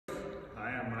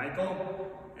Hi, I'm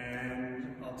Michael,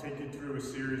 and I'll take you through a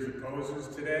series of poses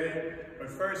today.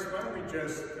 But first, why don't we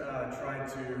just try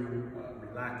to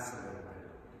relax a little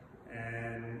bit.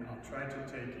 And I'll try to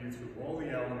take you through all the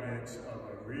elements of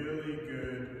a really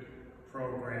good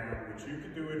program, which you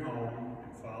can do at home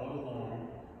and follow along.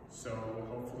 So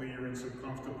hopefully you're in some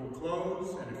comfortable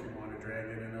clothes, and if you want to drag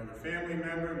in another family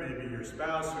member, maybe your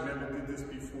spouse who never did this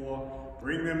before,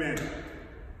 bring them in.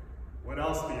 What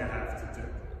else do you have to do?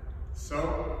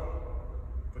 So,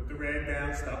 put the rag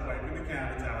down, stop wiping the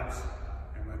countertops,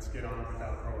 and let's get on with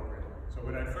our program. So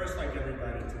what I'd first like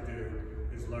everybody to do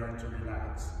is learn to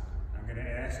relax. I'm going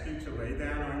to ask you to lay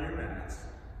down on your mats,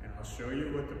 and I'll show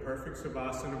you what the perfect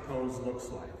Savasana pose looks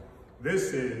like.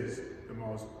 This is the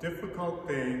most difficult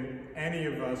thing any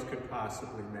of us could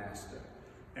possibly master.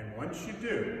 And once you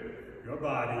do, your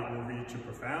body will reach a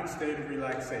profound state of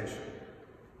relaxation.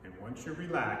 And once you're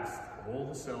relaxed, all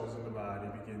the cells in the body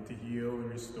begin to heal and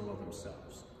restore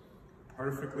themselves.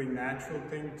 Perfectly natural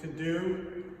thing to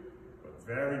do, but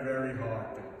very, very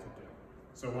hard thing to do.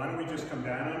 So why don't we just come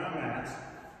down on our mats,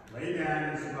 lay down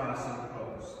in Savasana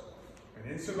pose.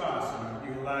 And in Savasana,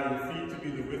 you allow your feet to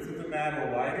be the width of the mat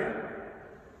or wider.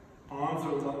 Palms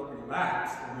are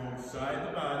relaxed alongside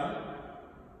the body.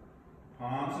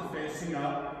 Palms are facing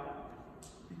up.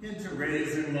 Begin to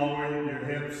raise and lower your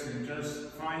hips and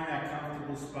just find that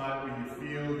comfortable spot where you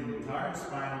feel the entire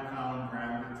spinal column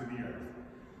grounded to the earth.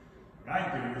 What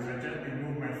I do is I gently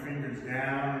move my fingers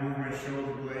down, move my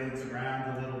shoulder blades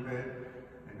around a little bit,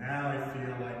 and now I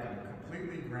feel like I'm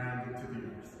completely grounded to the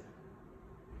earth.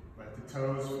 Let the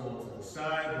toes fall to the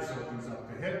side. This opens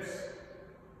up the hips,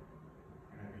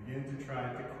 and I begin to try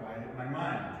to quiet my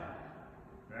mind.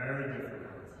 Very difficult.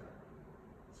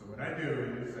 So what I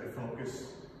do is I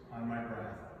focus on my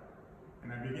breath.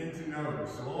 And I begin to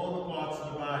notice all the parts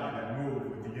of the body that move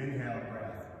with the inhale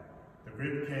breath. The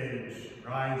rib cage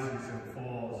rises and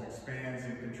falls, expands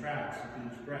and contracts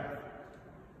with each breath.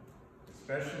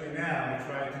 Especially now, I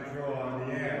try to draw on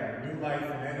the air, new life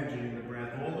and energy in the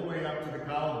breath, all the way up to the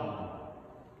collarbone,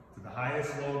 to the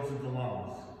highest lobes of the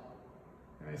lungs.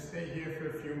 And I stay here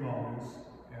for a few moments,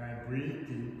 and I breathe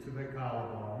deep to the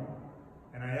collarbone,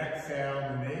 and I exhale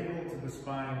the navel to the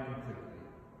spine completely.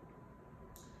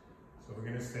 So we're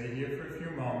going to stay here for a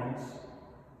few moments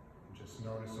and just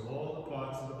notice all the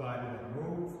parts of the body that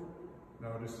move.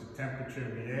 Notice the temperature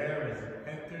of the air as it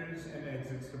enters and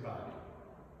exits the body.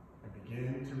 And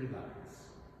begin to relax.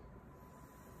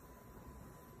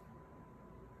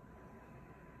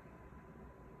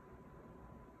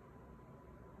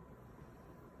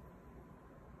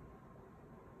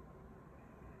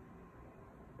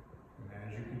 And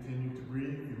as you continue to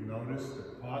breathe, you notice the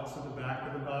parts of the back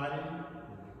of the body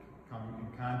come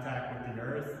in contact with the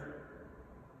earth.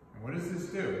 And what does this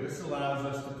do? This allows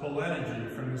us to pull energy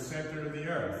from the center of the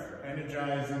earth,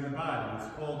 energizing the body.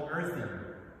 It's called earthing.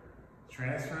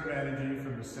 Transfer of energy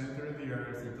from the center of the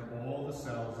earth into all the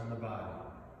cells in the body.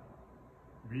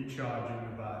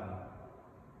 Recharging the body.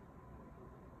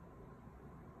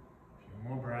 A few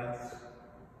more breaths.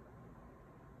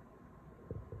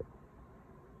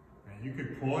 And you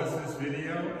could pause this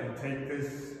video and take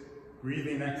this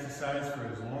breathing exercise for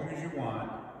as long as you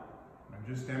want.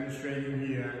 I'm just demonstrating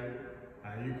here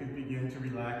how you could begin to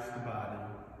relax the body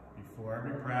before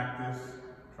every practice.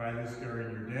 Try this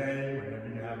during your day, whenever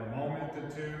you have a moment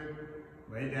or two.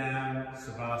 Lay down,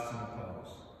 Savasana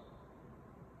pose.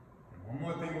 And one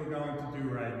more thing we're going to do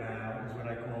right now is what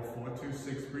I call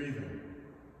 4-2-6 breathing.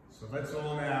 So let's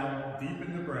all now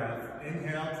deepen the breath.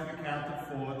 Inhale to the count of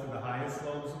 4 to the highest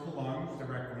lobes of the lungs,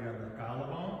 directly under the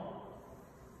collarbone.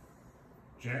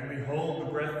 Gently hold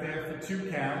the breath there for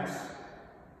 2 counts,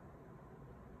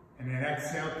 and then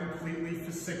exhale completely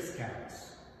for 6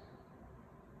 counts.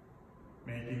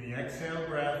 Making the exhale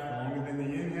breath longer than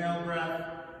the inhale breath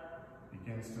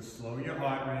begins to slow your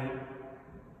heart rate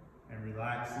and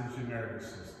relaxes your nervous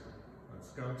system.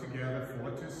 Let's go together,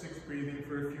 4-2-6 breathing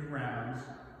for a few rounds,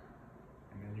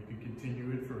 and then you can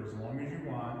continue it for as long as you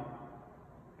want,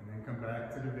 and then come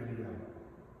back to the video.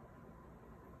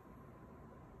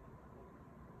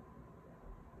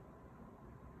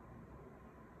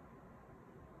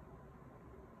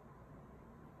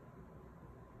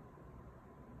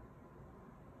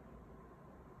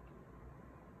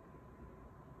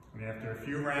 And after a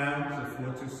few rounds of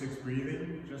 4-2-6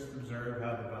 breathing, just observe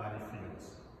how the body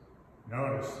feels.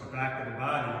 Notice the back of the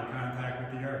body in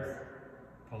contact with the earth,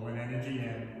 pulling energy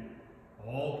in,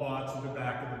 all parts of the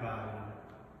back of the body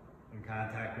in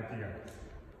contact with the earth.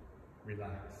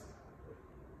 Relaxed.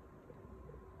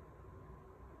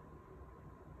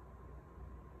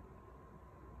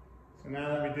 So now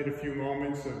that we did a few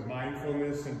moments of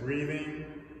mindfulness and breathing,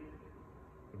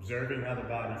 observing how the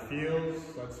body feels,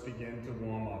 let's begin to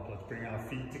warm up. Let's bring our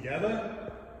feet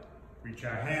together, reach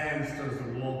our hands towards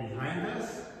the wall behind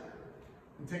us,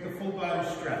 and take a full body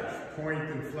stretch. Point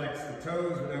and flex the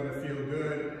toes, whatever feel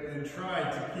good, and try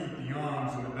to keep the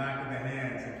arms and the back of the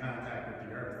hands in contact with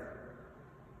the earth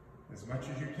as much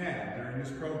as you can during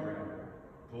this program.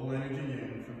 Pull energy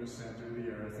in from the center of the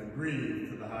earth and breathe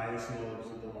to the highest lobes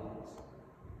of the lungs.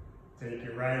 Take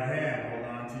your right hand, hold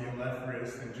on to your left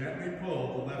wrist, and gently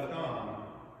pull the left arm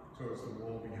towards the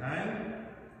wall behind.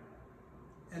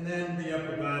 And then the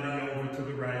upper body over to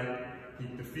the right.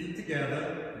 Keep the feet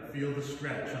together and feel the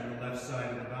stretch on the left side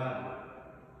of the body.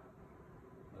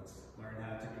 Let's learn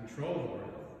how to control the breath.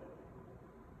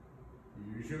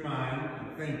 Use your mind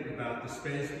and think about the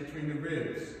space between the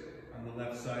ribs on the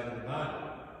left side of the body.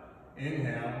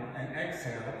 Inhale and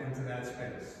exhale into that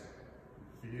space.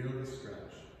 Feel the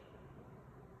stretch.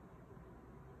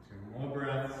 2 more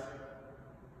breaths.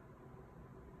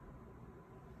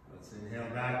 Let's inhale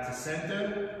back to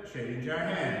center. Change our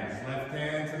hands. Left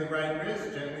hand to the right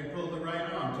wrist. Gently pull the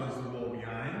right arm towards the wall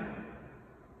behind.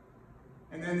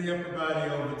 And then the upper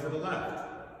body over to the left.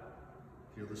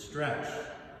 Feel the stretch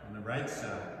on the right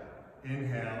side.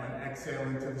 Inhale and exhale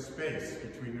into the space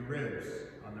between the ribs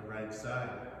on the right side.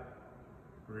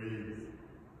 Breathe.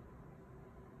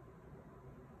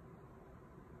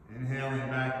 Inhaling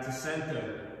back to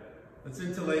center. Let's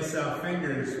interlace our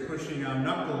fingers, pushing our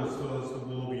knuckles towards the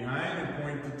wall behind and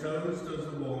point the toes towards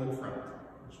the wall in front.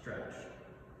 Stretch.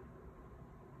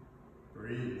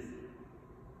 Breathe.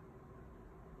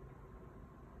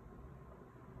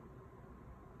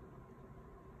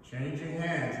 Change your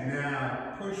hands.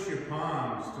 Now push your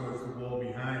palms towards the wall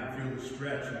behind. Feel the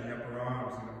stretch in the upper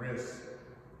arms and the wrists.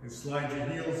 And slide your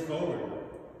heels forward.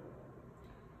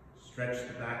 Stretch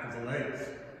the back of the legs.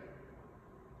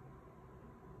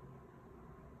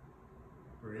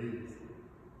 Breathe.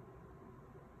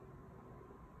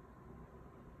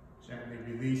 Gently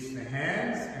release the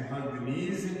hands and hug the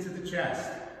knees into the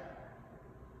chest.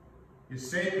 Your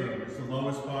sacrum is the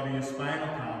lowest part of your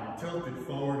spinal column, tilted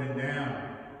forward and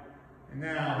down. And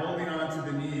now, holding on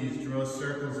to the knees, draw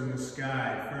circles in the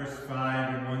sky. First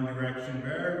 5 in one direction,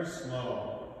 very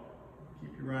slow.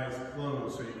 Keep your eyes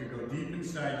closed so you can go deep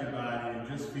inside your body and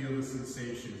just feel the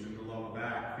sensations in the lower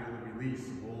back. Feel the release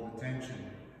of all the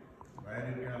tension. Let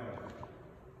it go.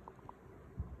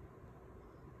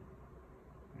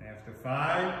 And after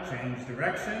 5, change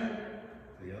direction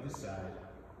to the other side.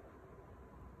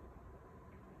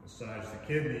 Massage the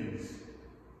kidneys.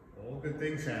 All good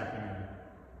things happening.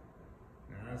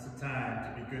 Now's the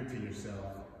time to be good to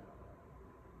yourself.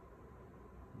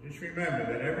 Just remember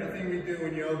that everything we do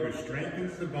in yoga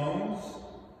strengthens the bones,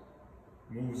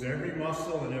 moves every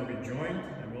muscle and every joint,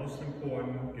 and most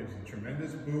important, gives a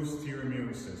tremendous boost to your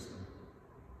immune system.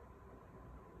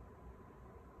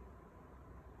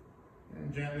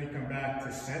 And gently come back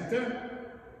to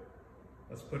center.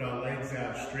 Let's put our legs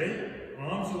out straight,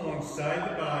 arms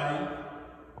alongside the body,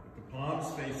 with the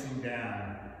palms facing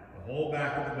down, the whole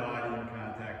back of the body in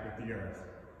contact with the earth.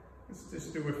 Let's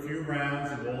just do a few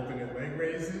rounds of alternate leg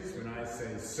raises. When I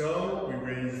say so, we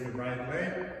raise the right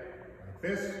leg like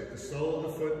this, with the sole of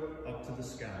the foot up to the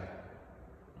sky.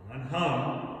 On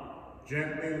hum,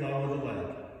 gently lower the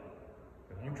leg.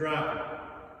 Don't drop it.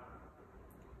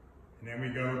 And then we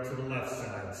go to the left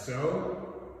side.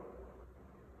 So,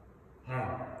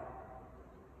 hum.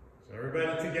 So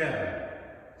everybody together.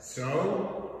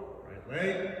 So, right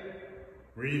leg.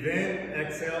 Breathe in,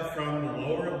 exhale from the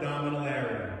lower abdominal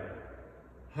area.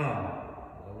 Hum,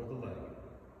 lower the leg.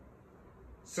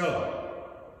 So,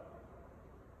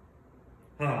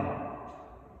 hum.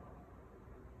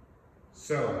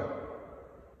 So,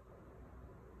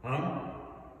 hum.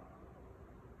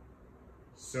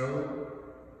 So,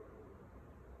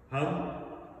 hum.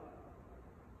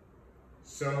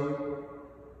 So,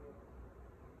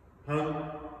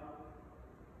 hum.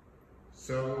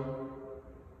 So,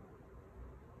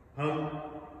 hum.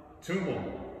 2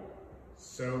 more.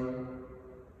 So,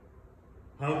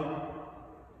 hum.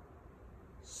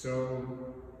 So,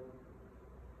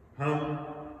 hum.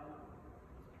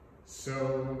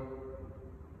 So,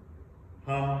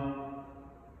 hum.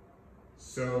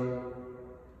 So,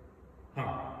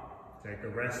 hum. Take a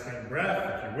resting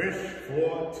breath if you wish.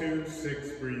 4, 2,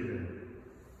 6, breathe in.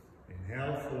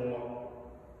 Inhale 4.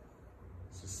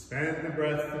 Suspend the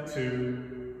breath for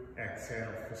 2.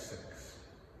 Exhale for 6.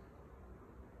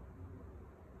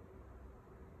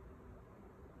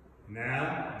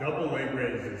 Now, double leg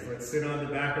raises. Let's sit on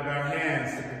the back of our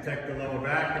hands to protect the lower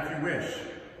back if you wish.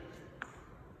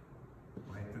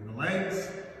 Lengthen the legs.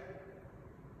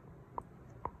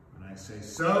 When I say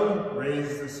so,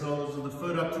 raise the soles of the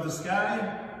foot up to the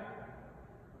sky.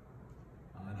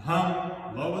 On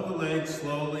hum, lower the legs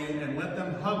slowly and let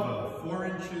them hover 4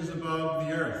 inches above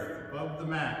the earth, above the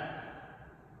mat,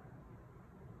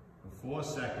 for 4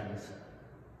 seconds.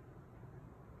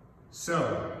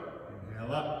 So,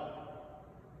 inhale up,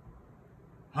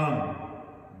 hum,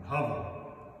 and hover.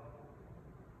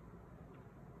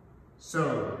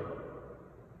 So,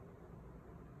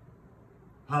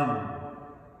 hum,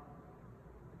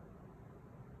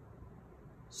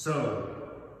 so,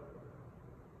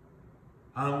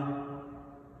 hum,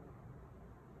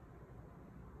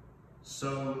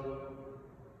 so,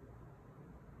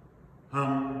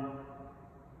 hum,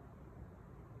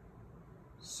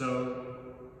 so,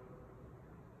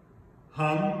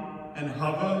 hum, and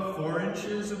hover 4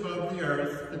 inches above the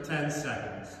earth for 10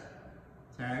 seconds.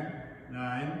 10,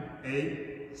 9,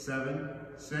 8, 7,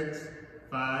 6,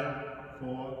 5,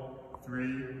 4,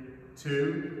 3,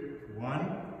 2,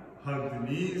 1. Hug the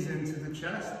knees into the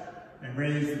chest and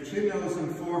raise the chin, nose,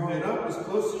 and forehead up as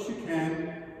close as you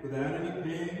can without any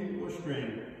pain or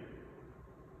strain.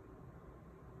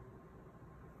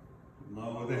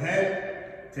 Lower the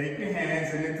head. Take your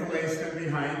hands and interlace them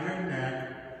behind your neck.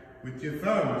 With your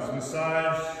thumbs,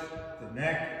 massage the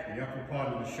neck, the upper part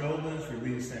of the shoulders,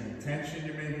 release any tension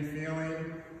you may be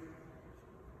feeling.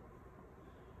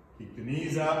 Keep the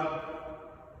knees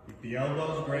up, keep the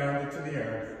elbows grounded to the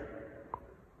earth.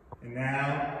 And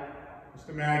now, just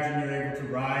imagine you're able to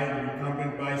ride a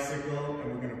recumbent bicycle, and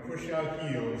we're going to push our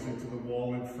heels into the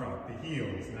wall in front. The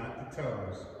heels, not the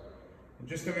toes. And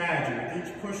just imagine, with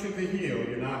each push of the heel,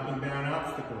 you're knocking down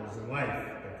obstacles in life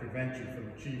that prevent you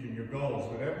from achieving your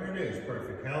goals, whatever it is,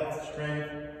 perfect health, strength.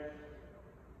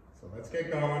 So let's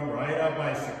get going, ride our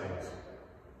bicycles.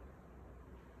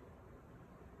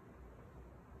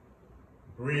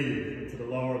 Breathe into the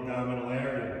lower abdominal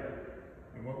area.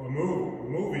 And what we're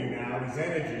moving now is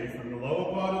energy from the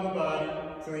lower part of the body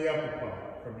to the upper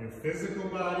part, from your physical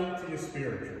body to your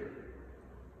spiritual.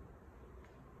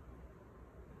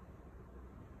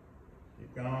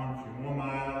 Keep going, a few more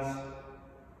miles.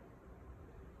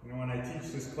 You know, when I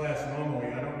teach this class normally,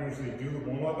 I don't usually do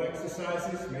the warm-up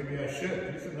exercises. Maybe I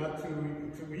should. These are not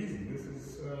too easy. This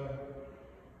is a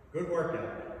good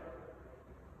workout.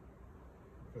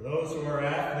 For those who are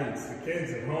athletes, the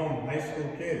kids at home, high school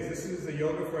kids, this is the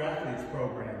Yoga for Athletes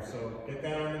program. So get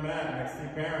down on the mat next to your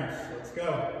parents. Let's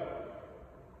go.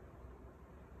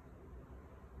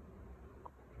 A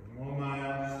few more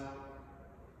miles.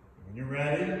 When you're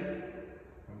ready,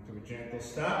 come to a gentle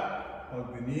stop.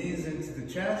 Hug the knees into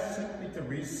the chest, simply to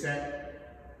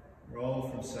reset. Roll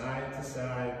from side to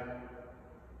side.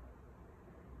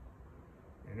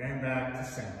 And then back to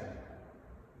center.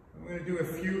 We're going to do a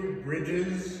few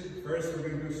bridges. First, we're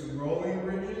going to do some rolling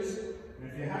bridges.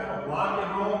 And if you have a block at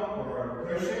home or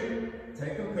a cushion,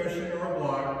 take a cushion or a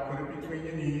block, put it between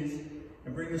your knees,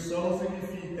 and bring the soles of your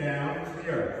feet down to the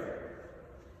earth.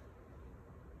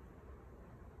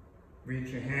 Reach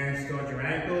your hands towards your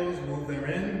ankles, move them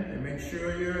in, and make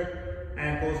sure your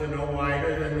ankles are no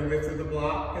wider than the width of the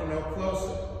block and no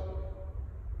closer.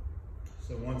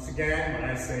 So once again, when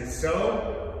I say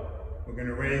so, we're going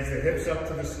to raise the hips up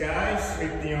to the sky,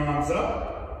 sweep the arms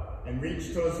up, and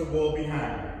reach towards the wall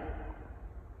behind you.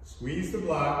 Squeeze the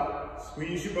block,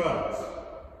 squeeze your buttocks.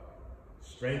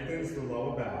 Strengthens the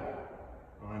lower back.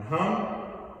 On hum,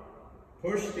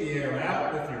 push the air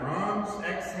out with your arms.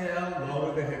 Exhale,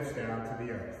 lower the hips down to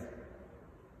the earth.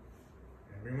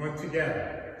 Everyone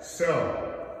together.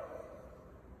 So,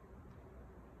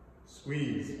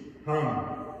 squeeze,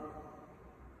 hum,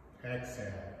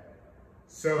 exhale.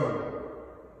 So,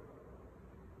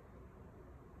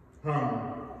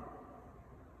 hum,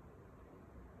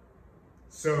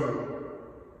 so,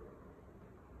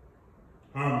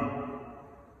 hum,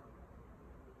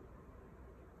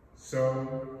 so,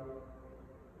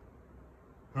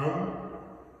 hum,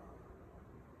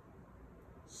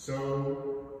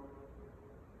 so,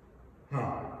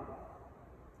 hum.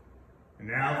 And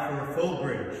now for a full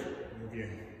bridge. Move your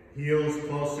heels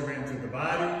closer into the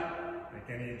body. Make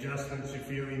any adjustments you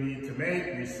feel you need to make.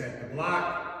 Reset the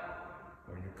block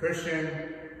or your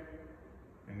cushion.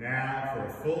 And now for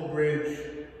a full bridge.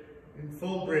 In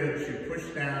full bridge, you push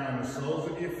down on the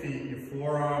soles of your feet, your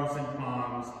forearms and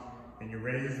palms, and you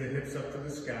raise the hips up to the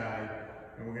sky.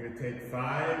 And we're going to take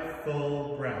 5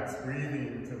 full breaths,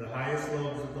 breathing to the highest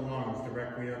lobes of the lungs,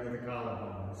 directly under the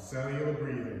collarbone. Cellular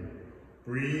breathing.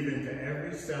 Breathe into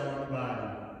every cell in the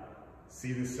body.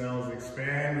 See the cells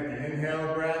expand with the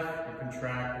inhale breath and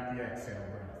contract with the exhale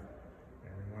breath.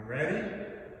 Everyone ready?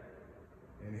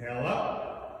 Inhale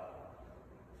up.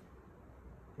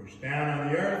 Push down on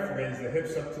the earth, raise the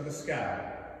hips up to the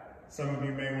sky. Some of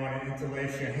you may want to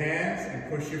interlace your hands and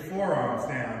push your forearms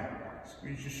down.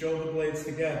 Squeeze your shoulder blades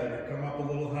together to come up a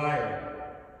little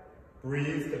higher.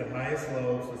 Breathe to the highest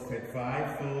lobes. Let's take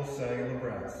 5 full cellular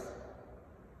breaths.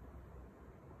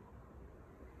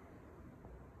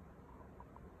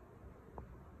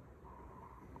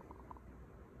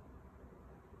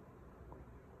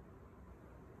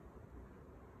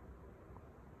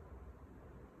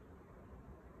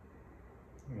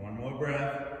 One more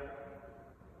breath.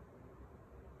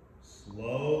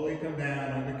 Slowly come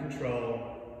down under control.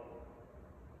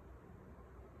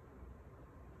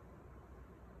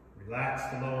 Relax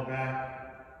the lower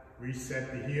back.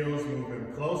 Reset the heels, move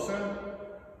them closer.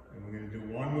 And we're going to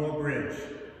do one more bridge.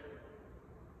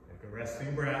 Take a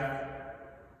resting breath.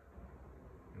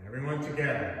 And everyone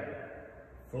together.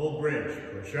 Full bridge.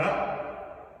 Push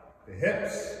up. The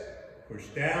hips. Push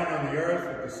down on the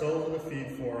earth with the soles of the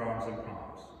feet, forearms and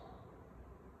palms.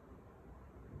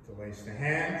 Interlace the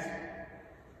hands.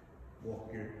 Walk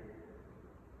your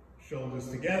shoulders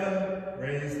together.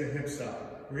 Raise the hips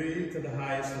up. Breathe to the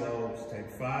highest lobes. Take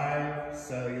 5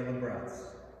 cellular breaths.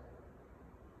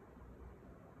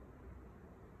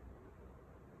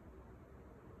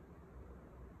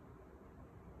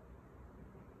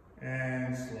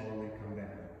 And slowly come down.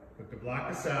 Put the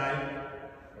block aside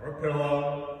or a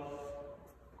pillow.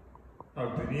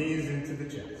 Hug the knees into the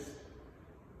chest.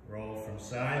 Roll from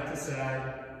side to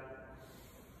side.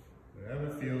 Whatever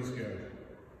feels good.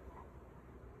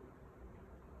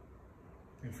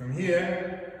 And from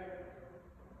here,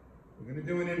 we're going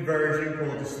to do an inversion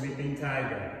called the sleeping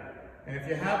tiger. And if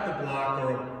you have the block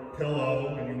or a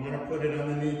pillow and you want to put it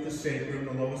underneath the sacrum,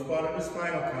 the lowest part of the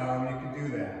spinal column, you can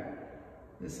do that.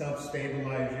 This helps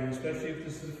stabilize you, especially if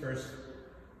this is the first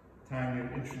time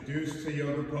you're introduced to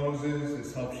yoga poses.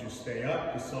 This helps you stay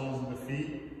up. The soles of the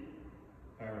feet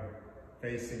are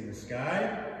facing the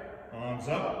sky. Arms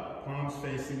up, palms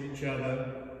facing each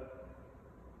other.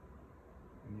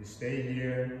 And you stay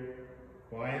here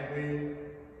quietly,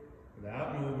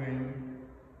 without moving.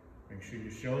 Make sure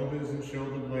your shoulders and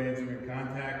shoulder blades are in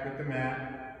contact with the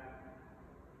mat.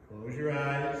 Close your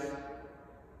eyes.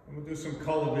 And we'll do some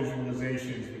color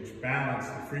visualizations which balance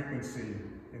the frequency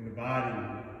in the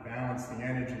body, balance the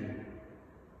energy.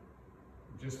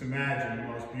 Just imagine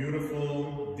the most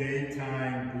beautiful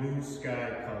daytime blue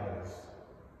sky colors.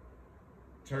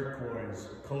 Turquoise,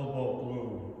 cobalt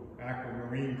blue,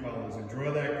 aquamarine colors, and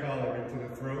draw that color into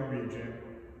the throat region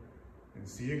and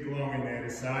see it glowing there,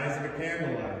 the size of a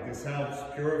candlelight. This helps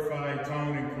purify,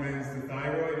 tone, and cleanse the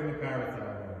thyroid and the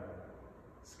parathyroid.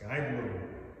 Sky blue,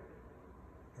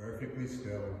 perfectly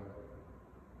still.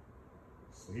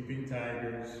 Sleeping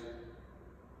tigers.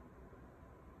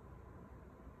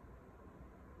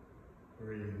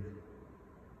 Breathe.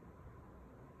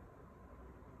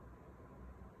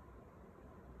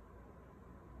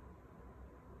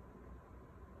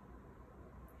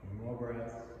 One more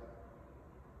breath.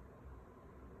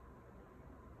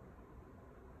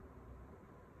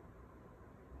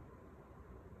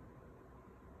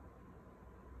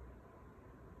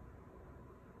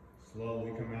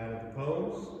 Slowly come out of the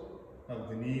pose. Hug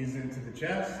the knees into the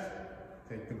chest.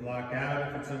 Take the block out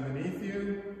if it's underneath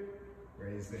you.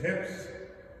 Raise the hips.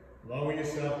 Lower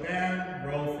yourself down.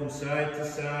 Roll from side to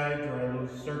side. Draw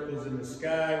little circles in the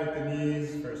sky with the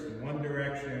knees. First in one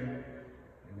direction,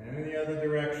 and then in the other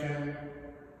direction.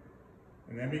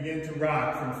 And then begin to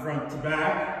rock from front to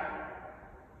back.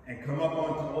 And come up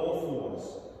onto all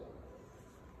fours.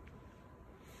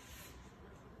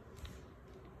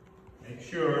 Make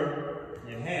sure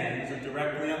your hands are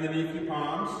directly underneath your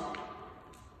palms.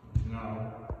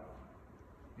 No.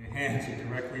 Your hands are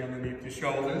directly underneath your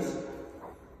shoulders.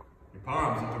 Your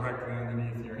palms are directly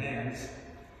underneath your hands.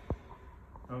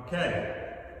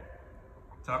 Okay.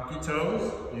 Tuck your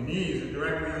toes. Your knees are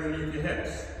directly underneath your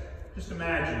hips. Just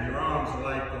imagine your arms are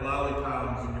like the lolly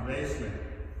columns in your basement,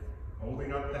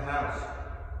 holding up the house.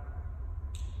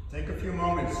 Take a few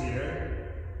moments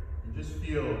here and just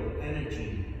feel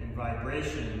energy and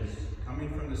vibrations coming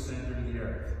from the center of the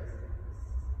earth.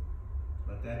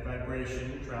 Let that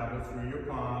vibration travel through your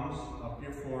palms, up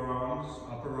your forearms,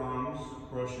 upper arms,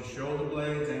 across your shoulder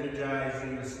blades,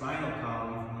 energizing the spinal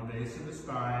column from the base of the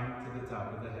spine to the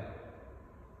top of the head.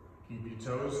 Keep your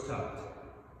toes tucked.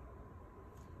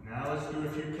 Now let's do a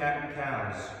few cat and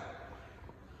cows.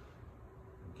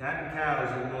 Cat and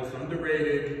cows are the most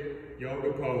underrated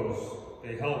yoga pose.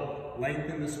 They help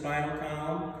lengthen the spinal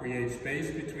column, create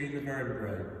space between the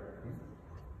vertebrae.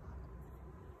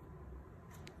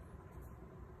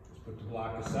 Just put the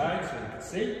block aside so you can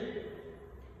see.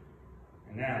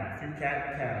 And now, a few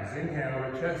cat cows.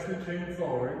 Inhale, the chest and chin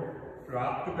forward.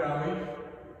 Drop the belly.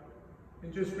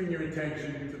 And just bring your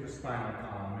attention to the spinal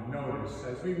column. And notice,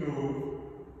 as we move,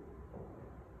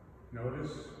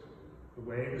 notice the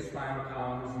way the spinal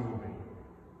column is moving.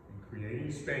 And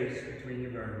creating space between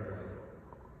your vertebrae.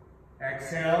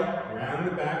 Exhale, round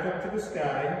the back up to the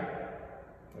sky.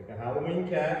 Like a Halloween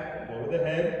cat, over the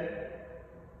head.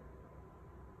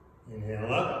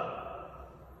 Inhale up.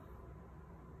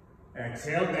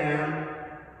 Exhale down.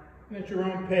 And at your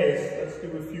own pace, let's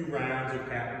do a few rounds of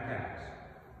cat and cows.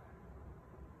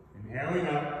 Inhaling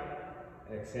up,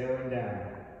 exhaling down.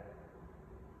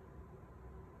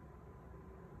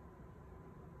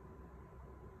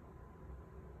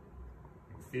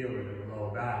 And feel it in the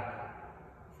lower back.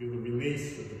 Feel the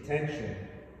release of the tension,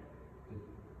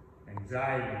 the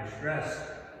anxiety and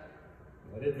stress.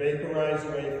 Let it vaporize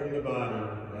away from the body.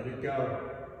 Let it go.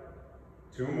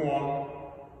 2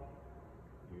 more.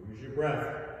 Use your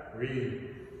breath. Breathe.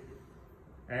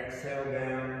 Exhale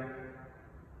down.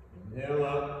 Inhale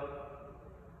up.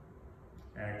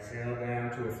 Exhale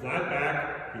down to a flat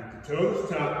back. Keep the toes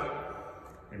tucked.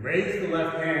 And raise the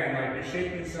left hand like you're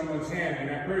shaking someone's hand and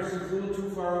that person's a little too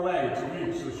far away to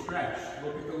reach, so stretch.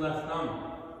 Look at the left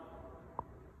thumb.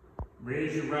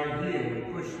 Raise your right heel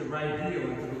and push the right heel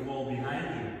into the wall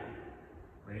behind you.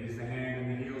 Raise the hand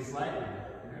and the heel slightly.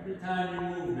 And every time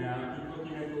you move now, keep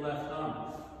looking at the left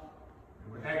thumb.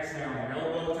 And we're exhaling,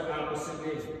 elbow to opposite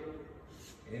knee.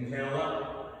 Inhale up.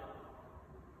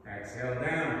 Exhale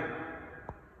down.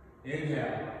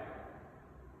 Inhale.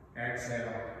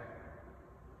 Exhale.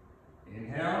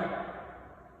 Inhale.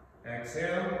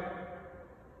 Exhale.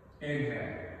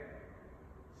 Inhale.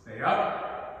 Stay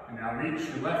up. And now reach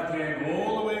your left hand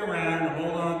all the way around and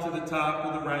hold on to the top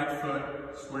of the right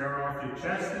foot. Square off your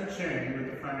chest and chin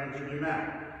with the front edge of your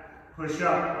mat. Push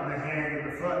up on the hand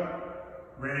and the foot.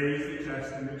 Raise the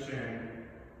chest and the chin.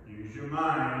 Use your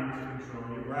mind to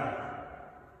control your breath.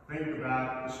 Think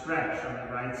about the stretch on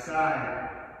the right side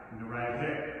and the right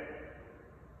hip.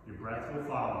 Your breath will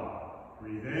follow.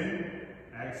 Breathe in,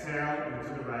 exhale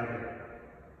into the right hip.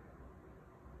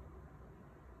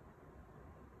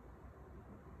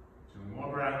 2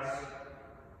 more breaths.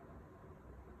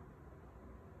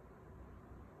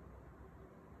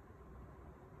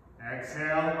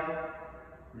 Exhale.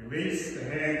 Release the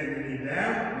hand and the knee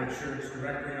down. Make sure it's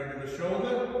directly under the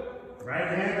shoulder. Right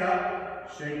hand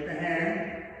up. Shake the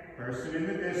hand. Person in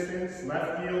the distance.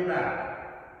 Left heel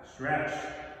back. Stretch.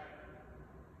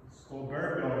 It's called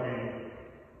bird dogging.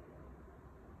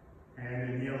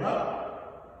 Hand and heel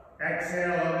up.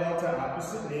 Exhale, elbow to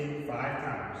opposite knee 5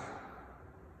 times.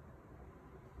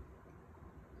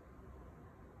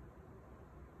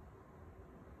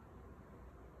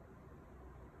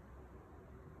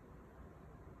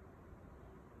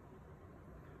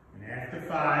 And after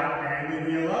 5, hand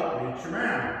and heel up, reach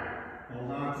around.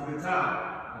 Hold on to the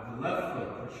top of the left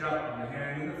foot. Push up on the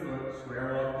hand and the foot.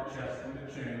 Square off the chest and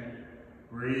the chin.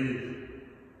 Breathe.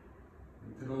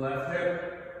 Into the left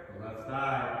hip, the left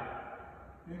thigh.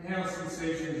 Inhale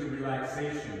sensations of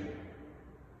relaxation.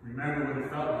 Remember what it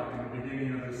felt like in the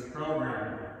beginning of this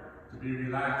program. To be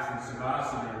relaxed in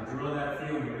Savasana and draw that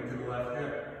feeling into the left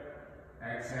hip.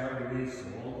 Exhale, release,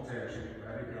 hold tension.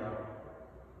 Let it go.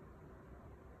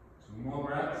 2 more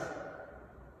breaths.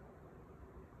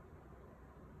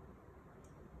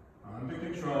 Under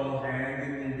control, hand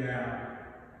and knee down.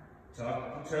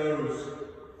 Tuck the toes.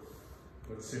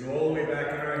 Let's sit all the way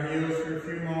back on our heels for a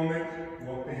few moments.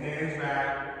 Walk the hands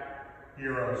back.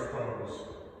 Hero's pose.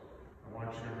 I want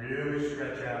you to really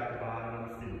stretch out the bottom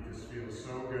of the feet. This feels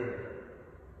so good.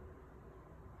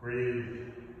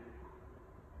 Breathe.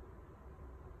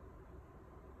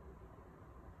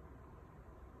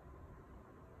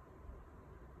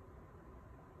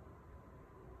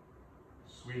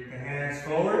 Sweep the hands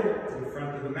forward to the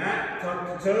front of the mat.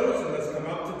 Tuck the toes and let's come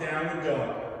up to downward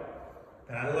dog.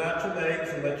 Paddle out your legs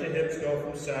and let your hips go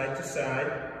from side to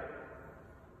side.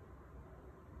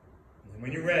 And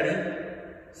when you're ready,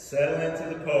 settle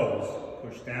into the pose.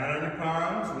 Push down on your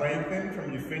palms, lengthen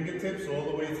from your fingertips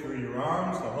all the way through your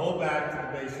arms, the whole back to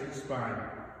the base of the spine.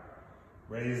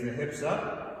 Raise the hips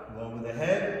up, lower the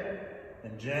head,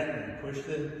 and gently push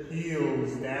the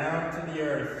heels down to the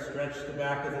earth. Stretch the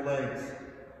back of the legs.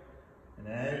 And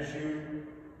as you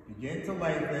begin to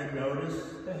lengthen, notice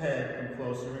the head come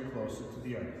closer and closer to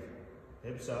the earth.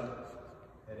 Hips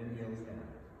up, head and heels down.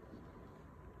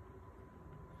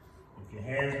 If your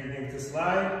hands begin to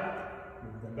slide,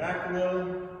 move them back a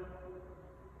little.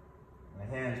 My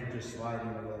hands are just sliding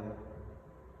a little.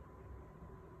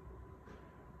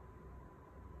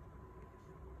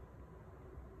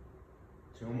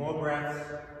 2 more breaths.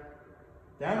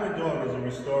 Downward dog is a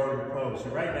restorative pose. So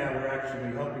right now we're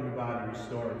actually helping the body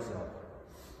restore itself.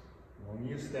 The longer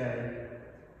you stay,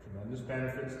 tremendous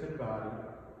benefits to the body.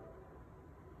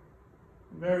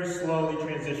 Very slowly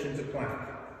transition to plank.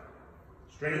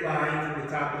 Straight line from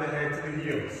the top of the head to the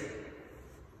heels.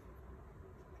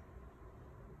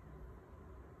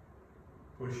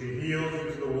 Push your heels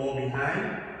into the wall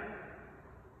behind.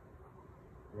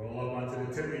 Roll up onto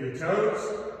the tip of your toes.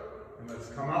 And let's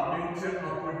come up into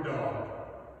upward dog.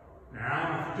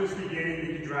 Now, if you're just beginning,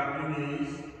 you can drop your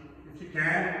knees. If you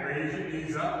can, raise your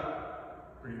knees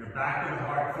up. Bring the back of the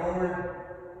heart forward.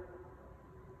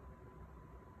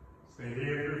 Stay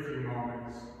here for a few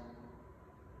moments.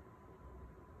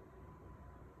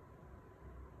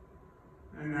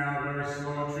 And now, very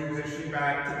slow transition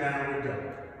back to downward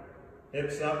dog.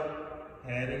 Hips up,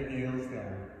 head and heels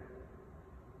down.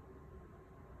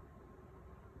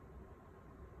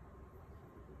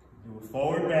 Do a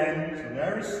forward bend, so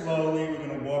very slowly we're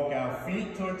going to walk our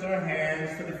feet towards our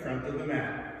hands to the front of the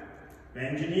mat.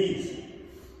 Bend your knees.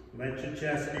 Let your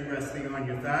chest be resting on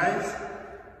your thighs.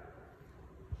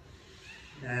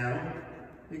 Now,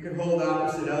 you can hold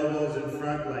opposite elbows in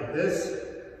front like this.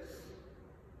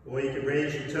 Or you can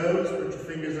raise your toes, put your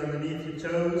fingers underneath your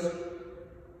toes.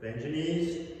 Bend your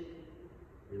knees.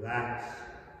 Relax.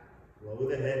 Lower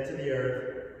the head to the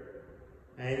earth.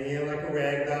 Hang here like a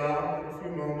rag doll for a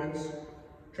few moments.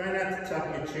 Try not to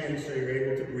tuck your chin so you're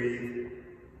able to breathe.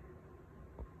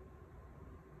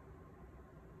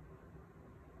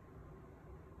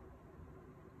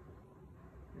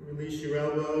 Release your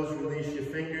elbows, release your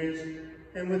fingers,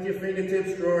 and with your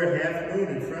fingertips draw a half moon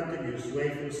in front of you. Sway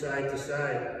from side to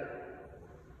side.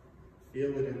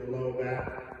 Feel it in the lower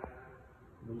back.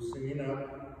 Loosening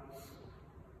up.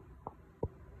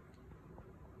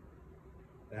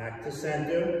 Back to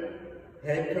center,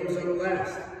 head comes up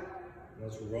last.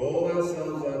 Let's roll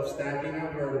ourselves up, stacking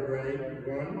our vertebrae,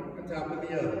 one on top of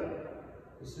the other.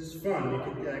 This is fun. You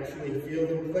can actually feel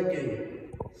them clicking,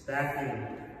 stacking.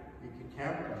 You can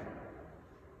count them.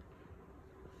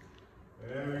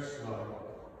 Very slow.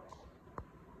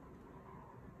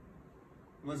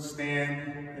 Let's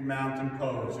stand in mountain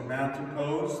pose. In mountain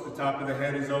pose, the top of the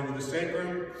head is over the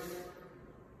sacrum.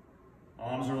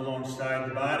 Arms are alongside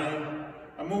the body.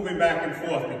 I'm moving back and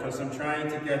forth because I'm trying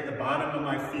to get the bottom of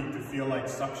my feet to feel like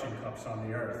suction cups on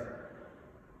the earth.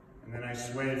 And then I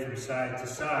sway from side to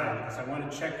side because I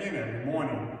want to check in every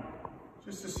morning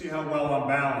just to see how well I'm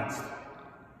balanced.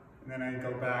 And then I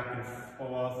go back and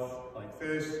forth like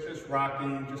this, just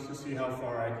rocking just to see how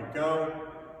far I could go.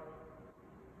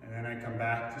 And then I come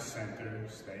back to center,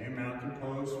 stay in mountain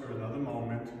pose for another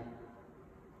moment.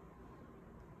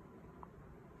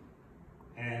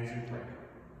 Hands in prayer.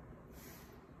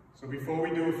 So before we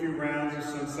do a few rounds of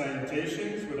sun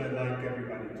salutations, what I'd like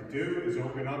everybody to do is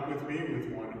open up with me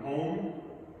with one Om,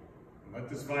 and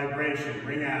let this vibration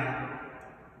ring out.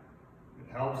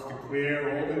 It helps to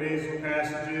clear all the nasal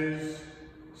passages,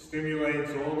 stimulates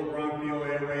all the bronchial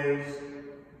airways,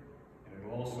 and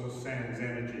it also sends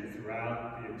energy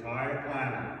throughout the entire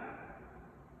planet,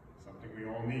 something we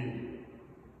all need.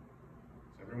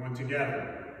 So everyone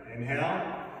together,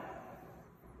 inhale.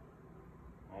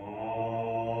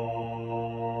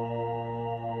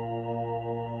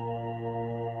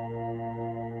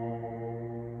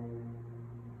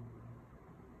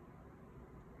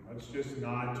 Let's just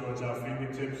nod towards our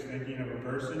fingertips, thinking of a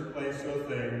person, place, or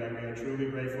thing that we are truly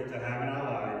grateful to have in our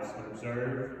lives, and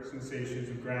observe sensations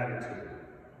of gratitude.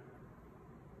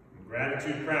 In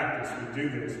gratitude practice, we do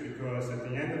this because at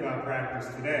the end of our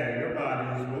practice today, your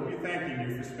bodies will be thanking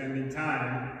you for spending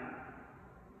time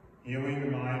healing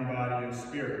the mind, body, and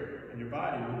spirit. And your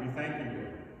body will be thanking you.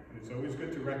 And it's always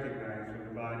good to recognize when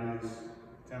the body is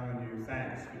telling you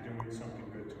thanks for doing something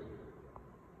good to it.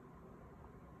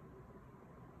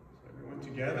 So everyone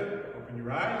together, open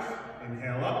your eyes,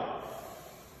 inhale up,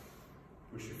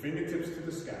 push your fingertips to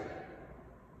the sky.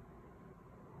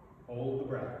 Hold the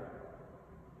breath.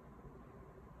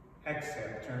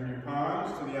 Exhale, turn your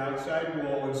palms to the outside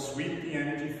wall and sweep the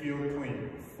energy field clean.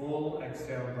 Full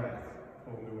exhale breath.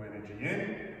 Pull new energy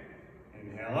in.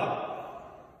 Inhale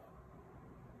up.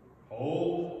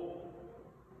 Hold.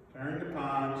 Turn the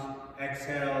palms.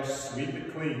 Exhale, sweep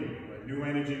it clean. Let new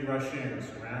energy rush in,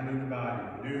 surrounding the body.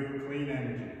 New, clean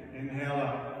energy. Inhale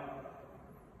up.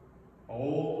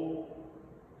 Hold.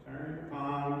 Turn the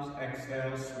palms.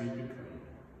 Exhale, sweep it clean.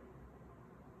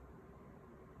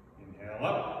 Inhale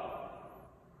up.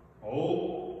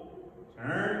 Hold.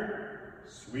 Turn.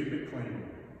 Sweep it clean.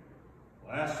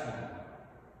 Last one.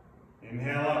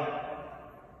 Inhale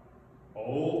up,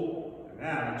 hold, and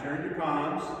now turn your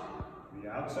palms to the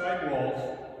outside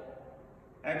walls.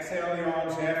 Exhale the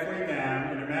arms halfway down,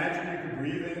 and imagine you can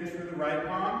breathe in through the right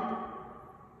palm.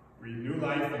 Breathe new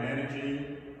life and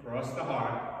energy across the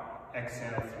heart.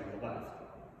 Exhale through the left.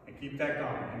 And keep that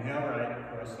going. Inhale right,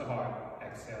 across the heart.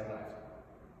 Exhale left.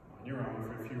 On your own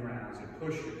for a few rounds, and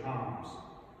push your palms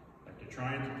like you're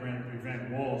trying to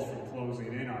prevent walls from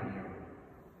closing in on you.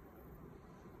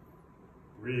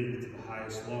 Breathe to the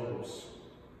highest lows.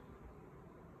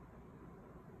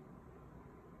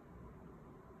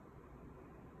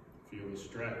 Feel the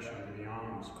stretch under the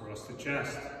arms, across the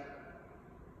chest.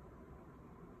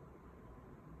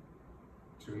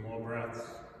 2 more breaths.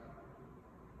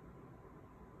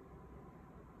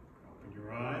 Open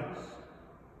your eyes.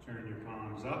 Turn your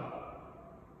palms up.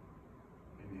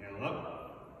 Inhale up.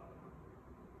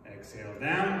 Exhale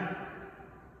down.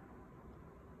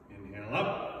 Inhale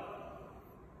up.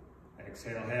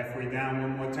 Exhale halfway down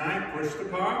one more time. Push the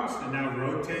palms, and now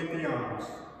rotate the arms.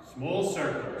 Small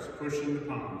circles, pushing the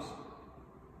palms.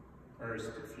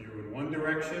 First, a few in one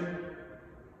direction.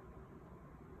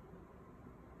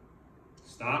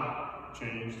 Stop,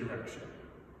 change direction.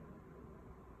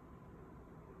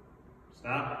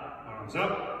 Stop, arms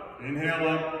up, inhale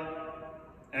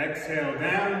up, exhale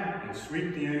down, and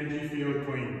sweep the energy field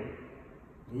clean.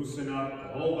 Loosen up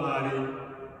the whole body.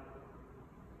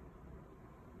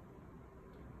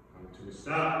 Come to a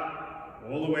stop,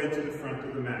 all the way to the front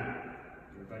of the mat.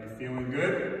 Everybody feeling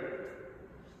good?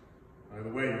 By the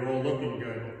way, you're all looking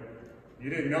good. You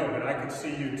didn't know, but I could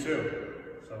see you too.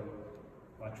 So,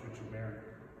 watch what you're wearing.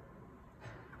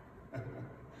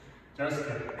 Just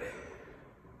kidding.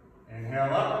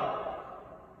 Inhale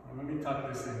up. Well, let me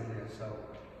tuck this in here so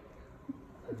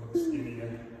I look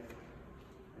skinnier.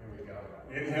 There we go.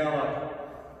 Inhale up.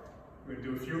 We're going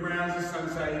to do a few rounds of sun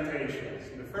salutations.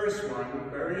 The first one,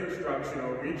 very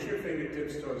instructional. Reach your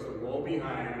fingertips towards the wall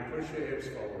behind and push your hips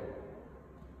forward.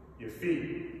 Your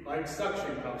feet, like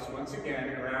suction cups, once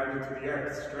again, grounded to the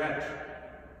earth. Stretch.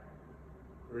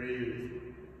 Breathe.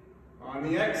 On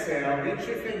the exhale, reach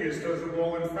your fingers towards the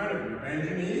wall in front of you. Bend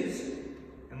your knees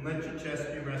and let your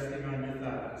chest be resting on your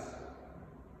thighs.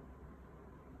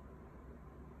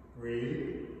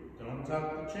 Breathe. Don't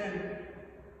tuck the chin.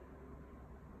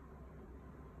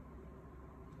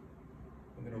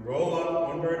 We're going to roll up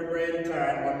one vertebrae at a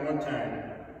time, one more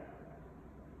time.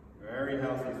 Very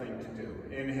healthy thing to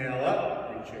do. Inhale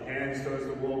up, reach your hands towards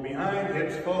the wall behind,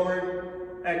 hips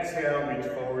forward. Exhale, reach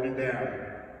forward and down.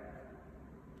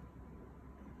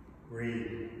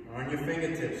 Breathe. On your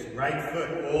fingertips, right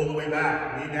foot all the way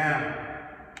back, knee down.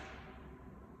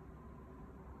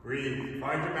 Breathe.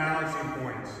 Find your balancing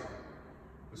points.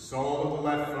 The sole of the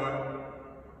left foot,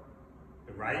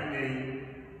 the right knee,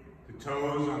 the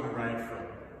toes on the right foot.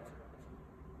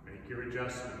 Make your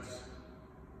adjustments.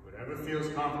 Whatever feels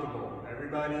comfortable.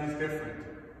 Everybody is different.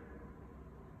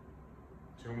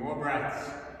 2 more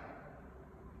breaths.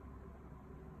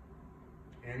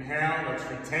 Inhale, let's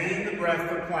retain the breath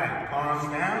for plank.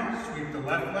 Palms down, sweep the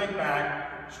left leg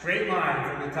back, straight line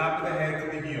from the top of the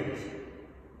head to the heels.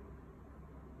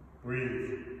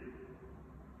 Breathe.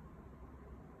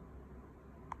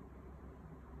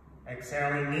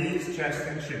 Exhaling knees, chest,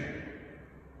 and chin.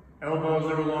 Elbows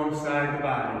are alongside the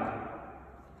body.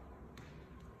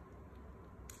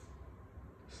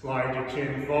 Slide your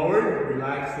chin forward,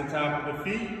 relax the top of the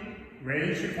feet,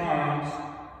 raise your palms.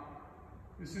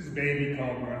 This is baby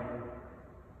cobra.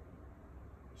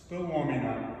 Still warming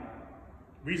up.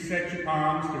 Reset your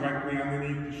palms directly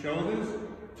underneath the shoulders.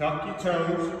 Tuck your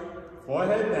toes,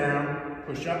 forehead down,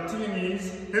 push up to your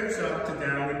knees, hips up to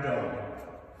downward dog.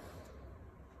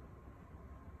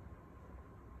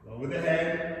 Lower the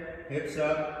head, hips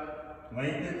up,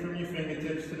 lengthen from your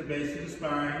fingertips to the base of the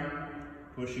spine.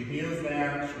 Push your heels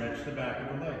down, stretch the back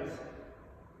of the legs.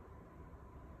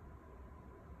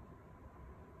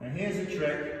 Now here's a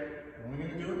trick. We're only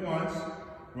going to do it once.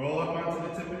 Roll up onto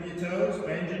the tip of your toes,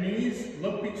 bend your knees,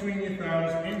 look between your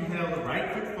thumbs, inhale the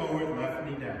right foot forward, left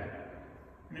knee down.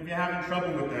 And if you're having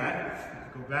trouble with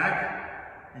that, go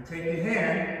back and take your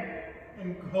hand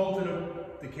and hold to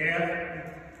the calf.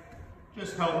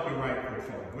 Just help your right foot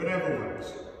forward, whatever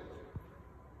works.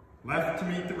 Left to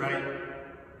meet the right.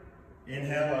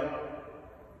 Inhale up.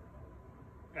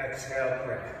 Exhale,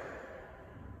 pray.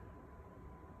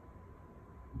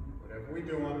 Whatever we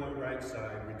do on the right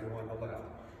side, we do on the left.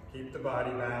 Keep the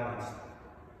body balanced.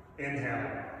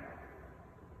 Inhale.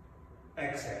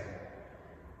 Exhale.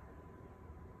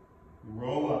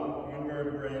 Roll up, one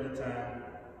vertebrae at a time.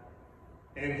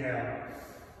 Inhale.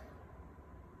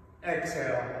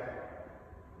 Exhale.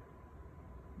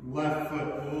 Left foot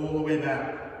all the way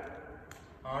back.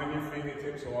 On your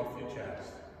fingertips, off your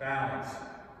chest. Balance.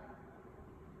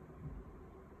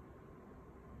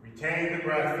 Retain the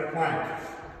breath for plank.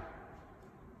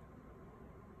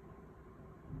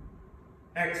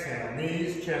 Exhale,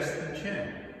 knees, chest, and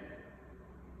chin.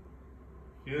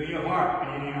 Feel your heart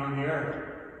beating on the earth.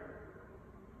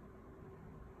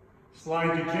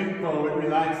 Slide your chin forward,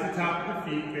 relax the top of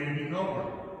the feet, baby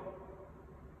cobra.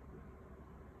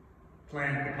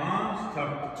 Plant the palms,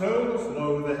 tuck the toes,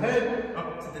 lower the head,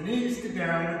 up to the knees to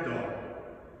downward dog.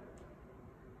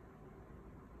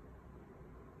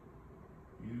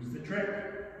 Use the trick.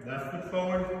 Left foot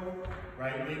forward,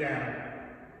 right knee down.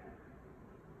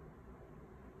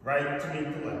 Right to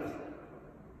meet the left.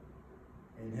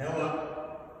 Inhale up.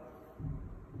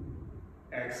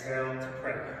 Exhale to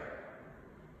pray.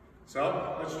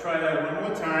 So, let's try that one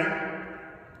more time.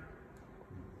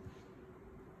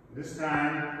 This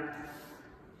time,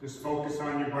 just focus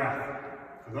on your breath.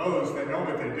 For those that know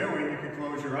what they're doing, you can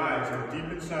close your eyes. Go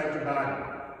deep inside your body.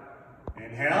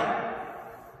 Inhale.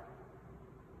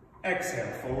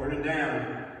 Exhale, forward and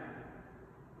down.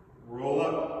 Roll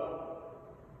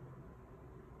up.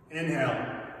 Inhale.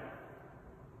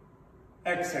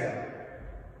 Exhale.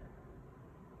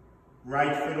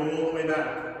 Right foot all the way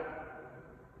back.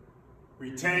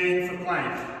 Retain for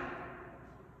plank.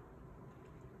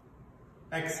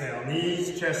 Exhale,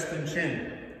 knees, chest, and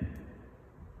chin.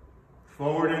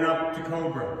 Forward and up to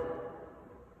cobra.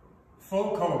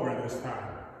 Full cobra this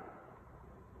time.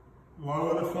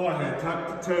 Lower the forehead,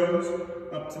 tuck the toes,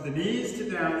 up to the knees to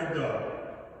downward dog.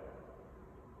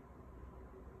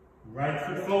 Right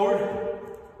foot forward,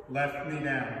 left knee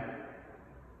down.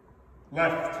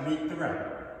 Left to meet the right.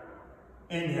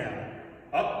 Inhale,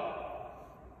 up.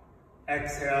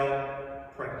 Exhale,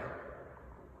 pray.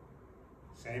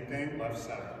 Same thing, left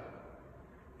side.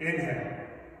 Inhale.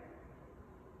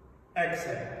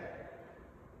 Exhale.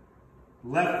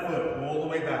 Left foot all the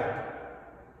way back.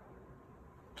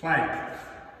 Plank.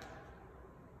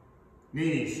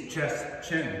 Knees, chest,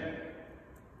 chin.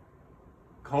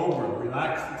 Cobra,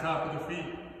 relax the top of the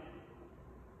feet.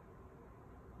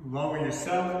 Lower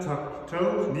yourself, tuck the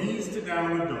toes, knees to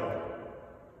downward dog.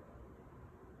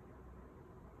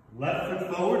 Left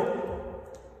foot forward.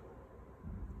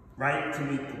 Right to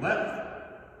meet the left.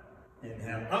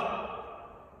 Inhale up.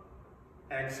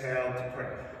 Exhale to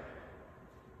pray.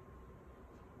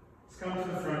 Let's come to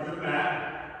the front of the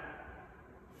mat.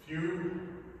 Few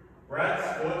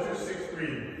breaths, 4 to 6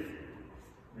 breathing.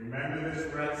 Remember this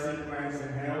breath sequence.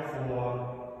 Inhale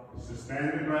 4.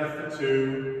 Suspend the breath for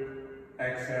 2.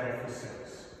 Exhale for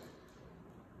 6.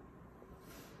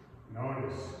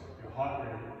 Notice your heart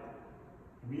rate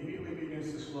immediately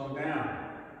begins to slow down.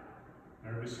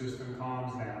 Nervous system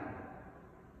calms down.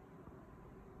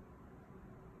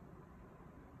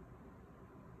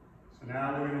 So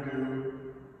now we're going to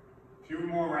do a few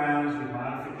more rounds with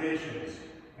modifications.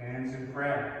 Hands in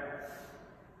prayer.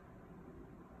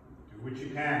 Do what you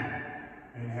can.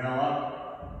 Inhale up.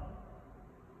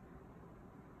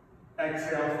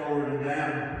 Exhale forward and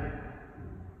down.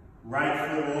 Right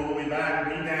foot all the way back,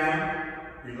 knee down.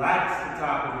 Relax the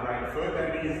top of the right foot.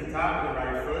 That means the top of the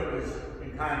right foot is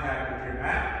in contact with your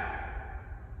mat.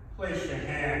 Place your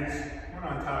hands, one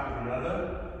on top of the other,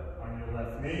 on your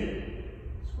left knee.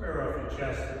 Square off your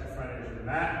chest at the front edge of the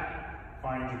mat.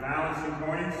 Find your balancing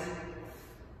points.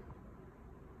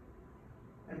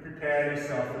 And prepare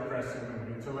yourself for crescent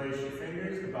moon. Interlace your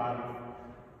fingers, the bottom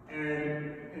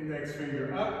and index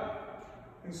finger up.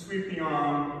 And sweep the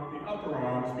upper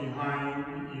arms behind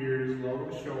the ears,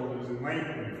 lower the shoulders, and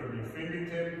lengthen from your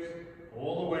fingertips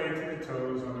all the way to the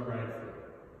toes on the right foot.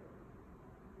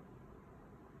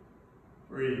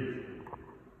 Breathe.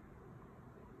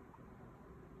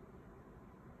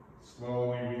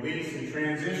 Slowly release and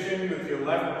transition with your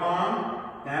left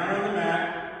palm down on the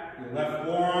mat, your left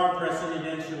forearm pressing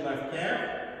against your left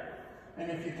calf.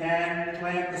 And if you can,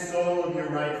 plant the sole of your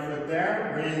right foot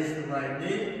there, raise the right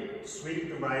knee, sweep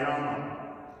the right arm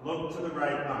up. Look to the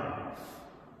right thumb.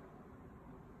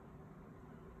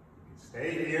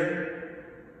 Stay here.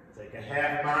 Take a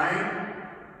half bind.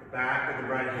 The back of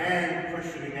the right hand,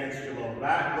 push it against your lower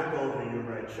back. Look over your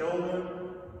right shoulder.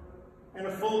 And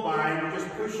a full bind, just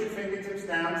push your fingertips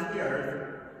down to the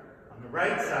earth on the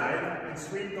right side and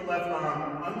sweep the left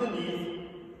arm underneath.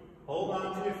 Hold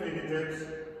on to your fingertips.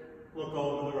 Look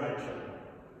over the right shoulder.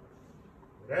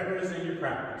 Whatever is in your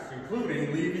practice,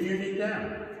 including leaving your knee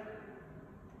down.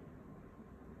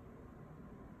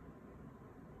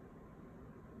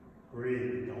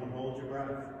 Breathe. Don't hold your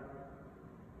breath.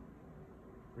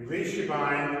 Release your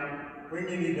bind. Bring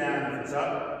your knee down if it's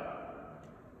up.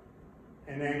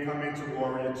 And then come into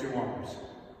warrior 2 arms.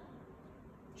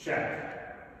 Check.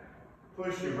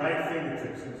 Push your right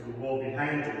fingertips into the wall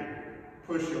behind you.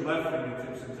 push your left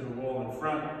fingertips into the wall in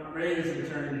front. Raise and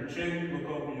turn your chin, look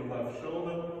over your left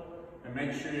shoulder, and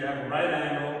make sure you have a right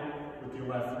angle with your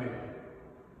left knee.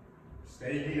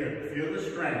 Stay here. Feel the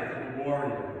strength of the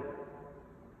warrior.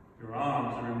 Your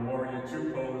arms are in warrior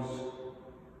 2 pose.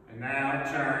 And now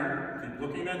turn, keep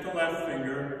looking at the left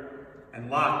finger, and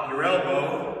lock your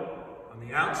elbow on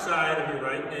the outside of your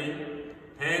right knee,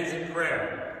 hands in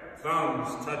prayer,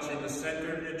 thumbs touching the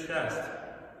center of your chest.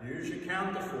 Use your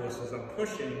counter forces. I'm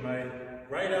pushing my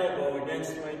right elbow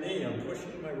against my knee. I'm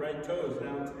pushing my right toes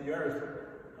down to the earth.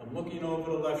 I'm looking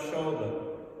over the left shoulder.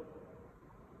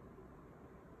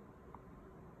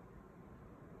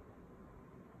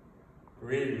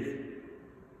 Breathe.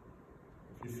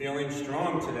 If you're feeling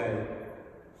strong today,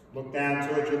 look down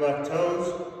towards your left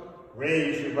toes,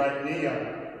 raise your right knee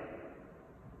up,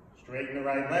 straighten the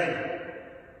right leg,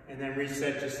 and then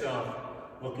reset yourself,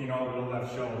 looking over the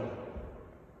left shoulder.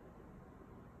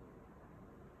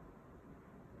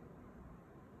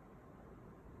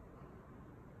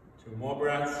 Two more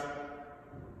breaths.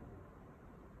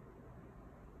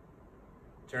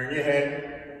 Turn your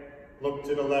head, look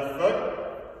to the left foot,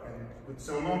 and with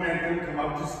some momentum, come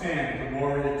up to stand, the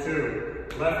warrior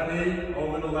 2. Left knee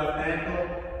over the left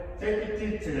ankle. Take your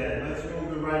teeth today. Let's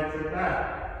move the right foot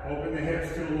back. Open the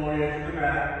hips to the long edge of the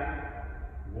mat.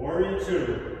 Warrior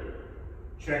 2.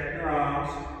 Check your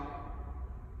arms.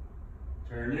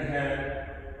 Turn your head.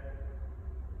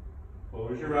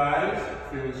 Close your eyes.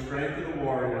 Feel the strength of the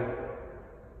warrior.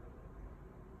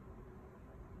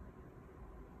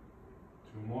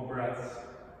 2 more breaths.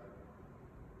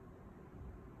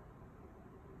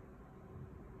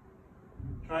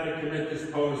 Try to commit this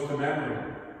pose to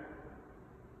memory.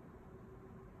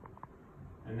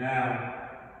 And now,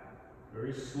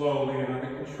 very slowly and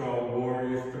under control,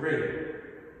 warrior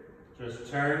 3. Just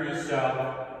turn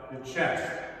yourself, your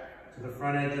chest, to the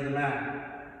front edge of the mat.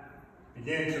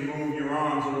 Begin to move your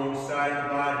arms alongside the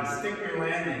body. Stick your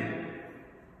landing.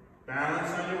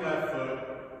 Balance on your left foot.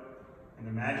 An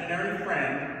imaginary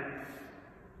friend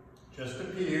just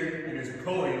appeared and is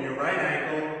pulling your right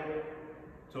ankle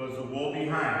towards the wall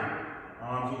behind.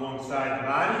 Arms alongside the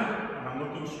body, and I'm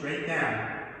looking straight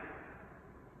down.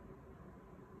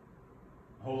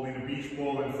 Holding the beach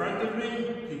ball in front of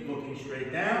me, keep looking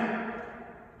straight down.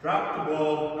 Drop the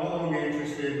ball, no longer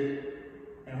interested,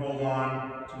 and hold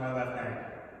on to my left ankle.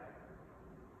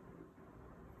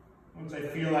 Once I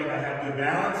feel like I have good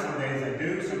balance, some days I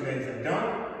do, some days I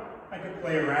don't, I can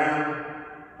play around,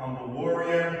 humble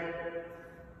warrior,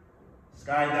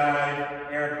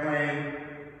 skydive, airplane,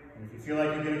 and if you feel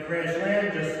like you're going to crash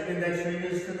land, just index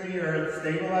fingers to the earth,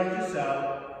 stabilize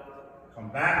yourself, come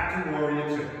back to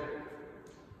warrior 2.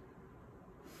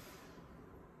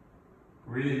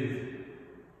 Breathe.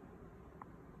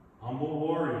 Humble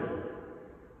warrior.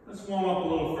 Let's warm up a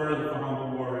little further for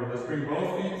humble warrior. Let's bring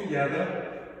both feet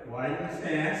together, widen the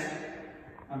stance.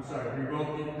 I'm sorry, bring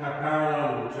both feet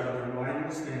parallel with each other and widen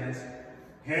the stance.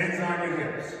 Hands on your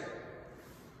hips.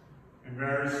 And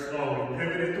very slowly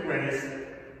pivot at the waist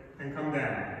and come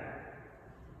down.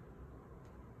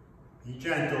 Be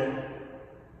gentle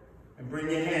and bring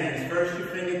your hands, first your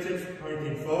fingertips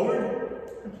pointing forward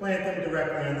and plant them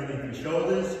directly underneath your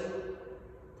shoulders.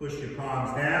 Push your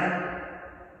palms down.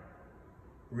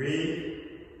 Breathe.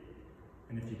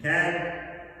 And if you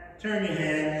can, turn your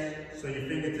hands so your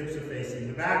fingertips are facing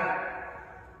the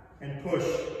back and push.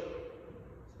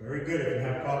 It's very good if you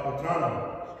have carpal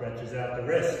tunnel. Stretches out the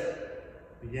wrist.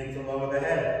 Begin to lower the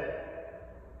head.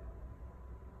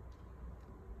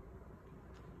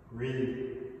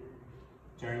 Breathe.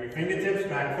 Turn your fingertips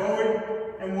back forward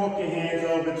and walk your hands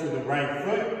over to the right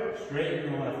foot.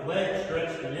 Straighten the left leg.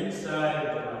 Stretch the inside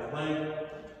of the left leg.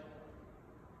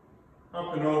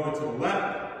 Up and over to the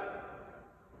left.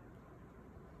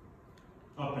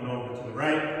 Up and over to the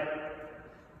right.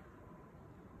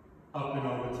 Up and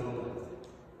over to the left.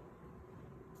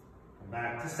 Come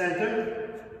back to center.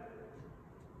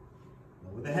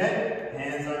 Lower the head,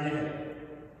 hands on your hip.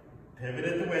 Pivot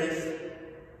at the waist.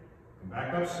 Come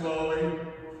back up slowly.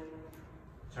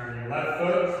 Turn your left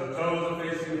foot so the toes are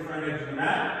facing the front edge of the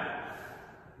mat.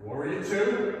 Warrior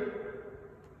 2.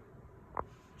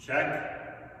 Check.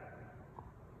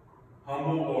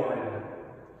 Humble warrior.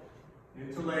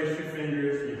 Interlace your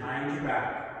fingers behind your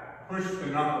back. Push the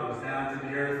knuckles down to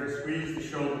the earth and squeeze the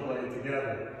shoulder blade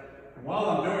together. And while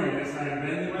I'm doing this, I am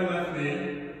bending my left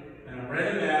knee, and I'm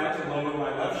ready now to lower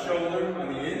my left shoulder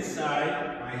on the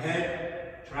inside, my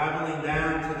head traveling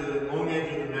down to the long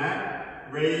edge of the mat.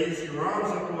 Raise your arms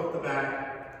up off the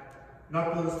back,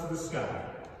 knuckles to the sky.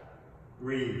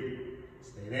 Breathe.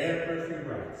 Stay there for a few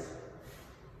breaths.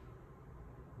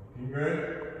 Looking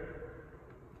good.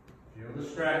 Feel the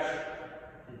stretch.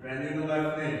 Keep bending the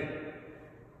left knee.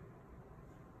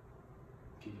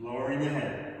 Keep lowering the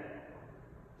head.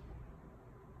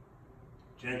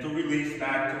 Gentle release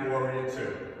back to warrior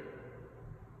two.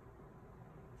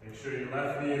 Make sure your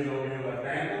left knee is over your left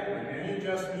ankle, and any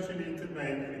adjustments you need to make,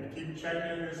 and keep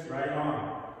checking this right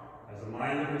arm as a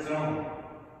mind of its own.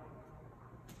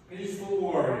 Peaceful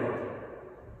warrior.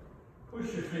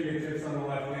 Push your fingertips on the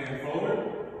left hand forward,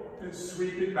 and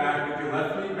sweep it back with your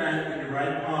left knee bent and your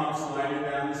right palm sliding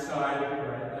down the side of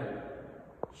your right leg.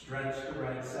 Stretch the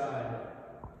right side.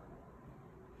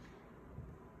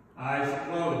 Eyes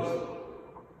closed.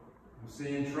 I'm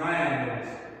seeing triangles.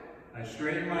 I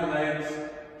straighten my legs,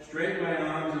 straighten my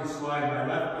arms, and slide my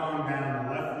left arm down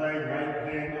the left leg,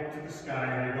 right hand up to the sky,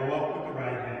 and I go up with the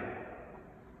right hand.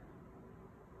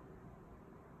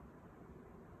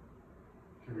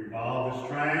 To revolve this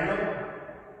triangle,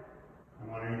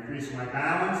 I want to increase my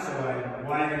balance, so I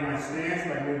widen my stance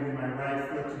by moving my right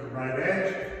foot to the right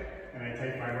edge, and I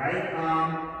take my right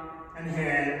arm and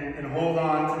hand and hold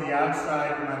on to the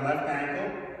outside of my left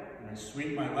ankle, and I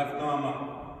sweep my left arm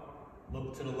up.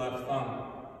 Look to the left thumb.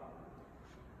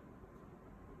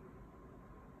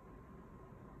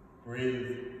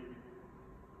 Breathe.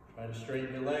 Try to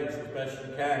straighten your legs as best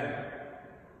you can.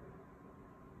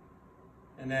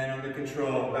 And then under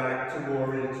control, back to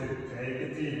warrior two. Take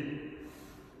it deep.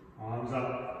 Arms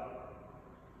up.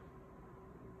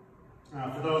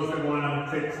 Now for those that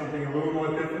want to take something a little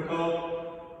more difficult,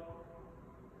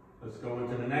 let's go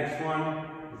into the next one.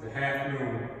 It's a half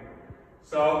moon.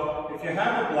 So if you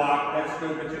have a block, that's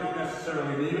good, but you don't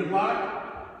necessarily need a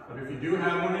block. But if you do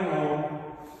have one at home,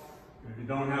 if you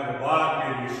don't have a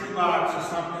block, maybe a shoebox or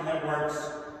something that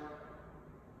works,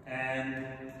 and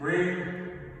bring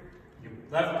your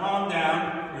left palm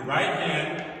down, your right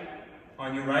hand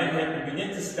on your right hip, and begin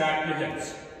to stack your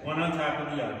hips, one on top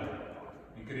of the other.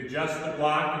 You could adjust the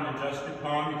block and adjust your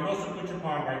palm. You can also put your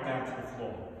palm right down to the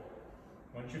floor.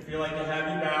 Once you feel like you have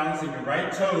your balance and your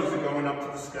right toes are going up to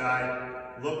the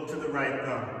sky, look to the right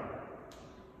thumb.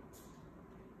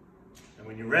 And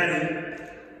when you're ready,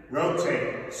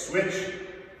 rotate, switch.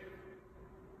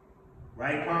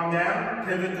 Right palm down,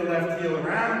 pivot the left heel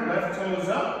around, left toes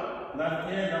up, left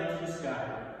hand up to the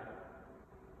sky.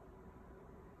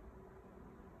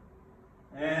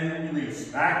 And release,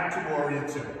 back to warrior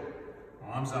two.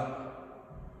 Arms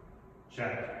up.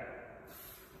 Check.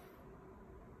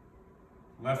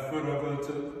 Left foot over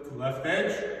to the left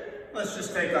edge. Let's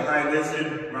just take a high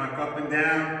lizard, rock up and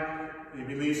down. We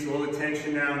release all the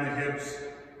tension now in the hips.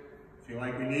 Feel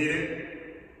like we need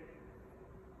it.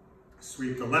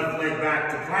 Sweep the left leg back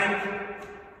to plank.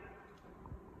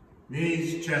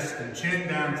 Knees, chest, and chin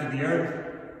down to the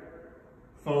earth.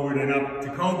 Forward and up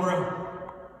to cobra.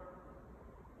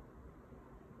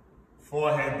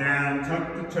 Forehead down,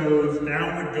 tuck the toes,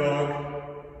 downward dog.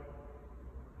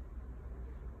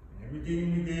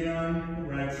 Everything you did on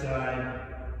the right side,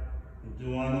 you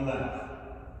do on the left.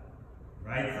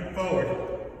 Right foot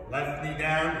forward, left knee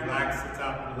down, relax the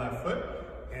top of the left foot,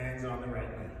 hands on the right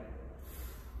knee.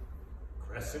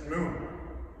 Crescent moon,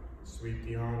 sweep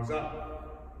the arms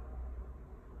up.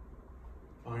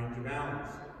 Find your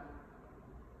balance.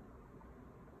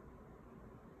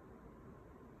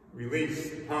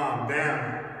 Release the palm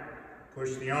down,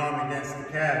 push the arm against the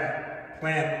calf.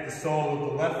 Plant the sole of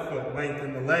the left foot,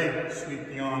 lengthen the leg, sweep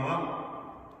the arm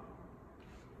up.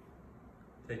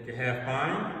 Take your half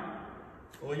bind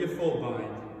or your full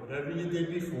bind, whatever you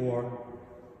did before,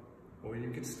 or you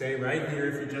could stay right here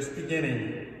if you're just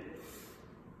beginning.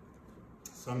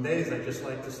 Some days I just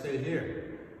like to stay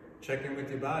here. Check in with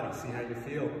your body, see how you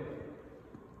feel.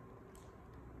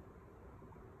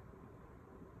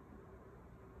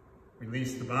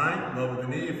 Release the bind, lower the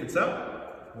knee if it's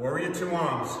up. Warrior two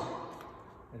arms.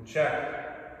 And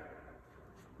check.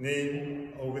 Knee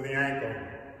over the ankle.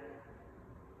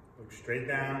 Look straight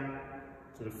down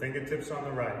to the fingertips on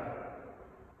the right.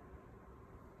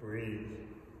 Breathe.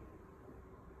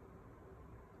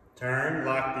 Turn,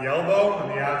 lock the elbow on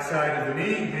the outside of the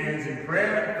knee, hands in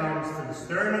prayer, thumbs to the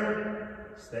sternum.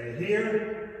 Stay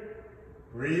here.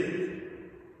 Breathe.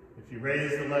 If you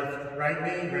raise the right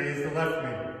knee, raise the left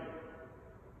knee.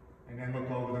 And then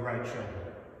look over the right shoulder.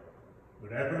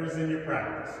 Whatever is in your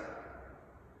practice.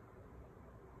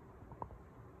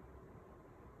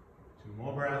 2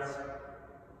 more breaths.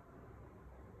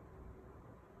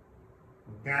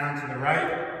 Look down to the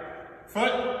right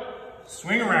foot.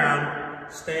 Swing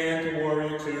around. Stand to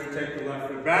warrior two. Take the left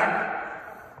foot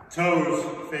back. Toes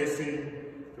facing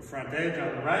the front edge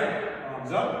on the right.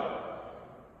 Arms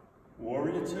up.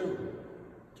 Warrior two.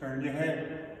 Turn your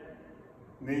head.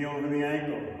 Knee over the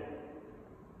ankle.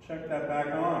 Check that back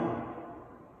on.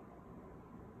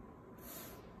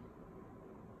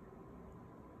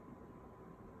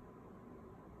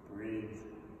 Breathe.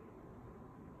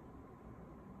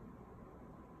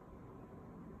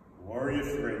 Warrior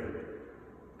 3.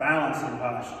 Balancing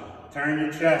posture. Turn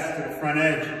your chest to the front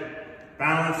edge.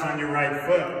 Balance on your right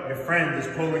foot. Your friend is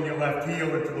pulling your left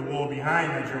heel into the wall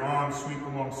behind as your arms sweep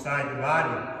alongside the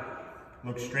body.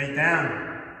 Look straight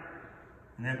down.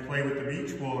 And then play with the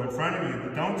beach ball in front of you,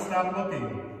 but don't stop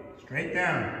looking. Straight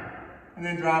down. And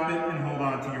then drop it and hold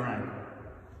on to your ankle.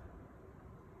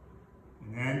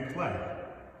 And then play.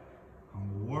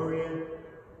 Humble warrior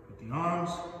with the arms.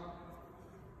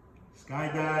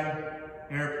 Skydive,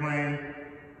 airplane,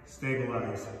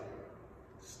 stabilize.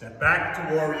 Step back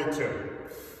to warrior 2.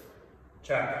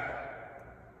 Check.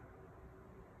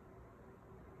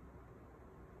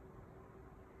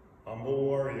 Humble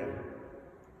warrior.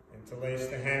 Interlace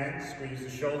the hands, squeeze the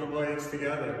shoulder blades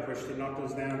together, push the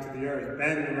knuckles down to the earth.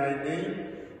 Bend the right knee,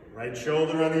 right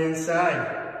shoulder on the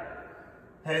inside.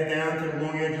 Head down to the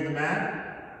long edge of the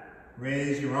mat.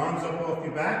 Raise your arms up off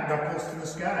your back, knuckles to the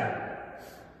sky.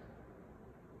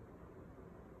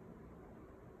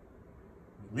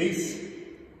 Release.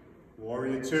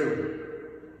 Warrior 2.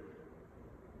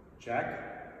 Check.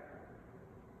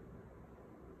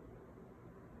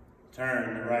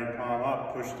 Turn the right palm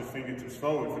up, push the fingertips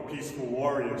forward for peaceful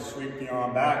warrior. Sweep the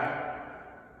arm back.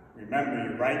 Remember,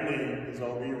 your right knee is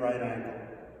over your right ankle.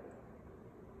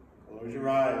 Close your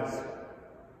eyes.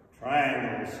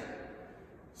 Triangles.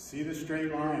 See the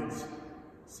straight lines.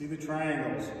 See the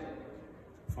triangles.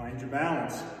 Find your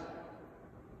balance.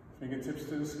 Fingertips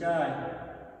to the sky.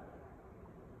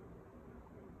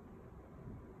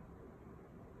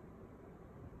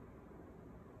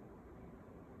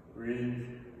 Breathe.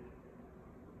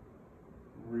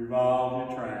 Revolve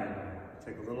your triangle.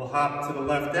 Take a little hop to the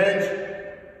left edge.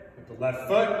 With the left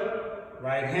foot.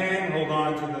 Right hand, hold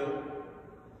on to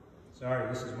the... Sorry,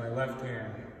 this is my left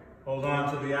hand. Hold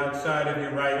on to the outside of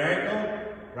your right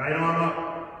ankle. Right arm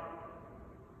up.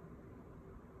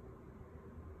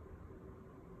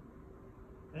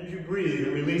 As you breathe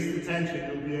and release the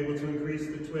tension, you'll be able to increase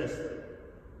the twist.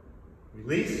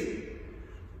 Release.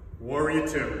 Warrior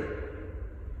 2.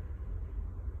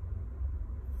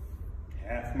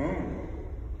 Half moon.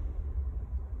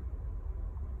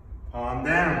 Palm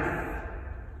down.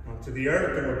 Onto the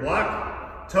earth in a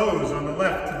block. Toes on the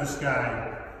left to the sky.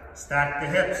 Stack the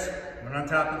hips, one on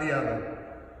top of the other.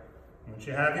 Once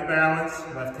you have your balance,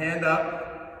 left hand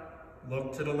up.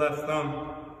 Look to the left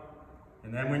thumb.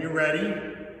 And then when you're ready,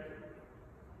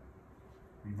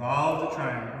 revolve the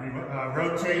triangle.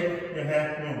 Rotate your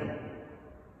half moon.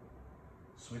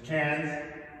 Switch hands.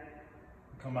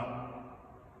 And come up.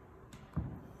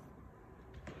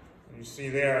 You see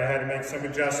there, I had to make some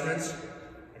adjustments.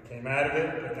 I came out of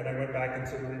it, but then I went back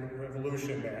into the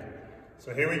revolution there.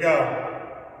 So here we go.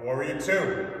 Warrior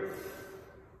 2.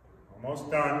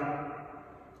 Almost done.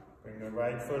 Bring the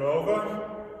right foot over.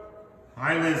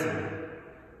 High lizard.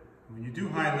 When you do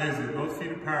high lizard, both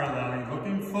feet are parallel. You're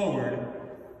looking forward.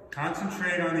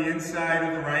 Concentrate on the inside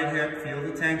of the right hip. Feel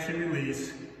the tension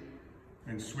release.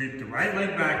 And sweep the right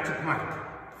leg back to plank.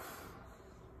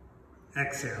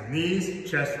 Exhale,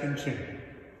 knees, chest, and chin.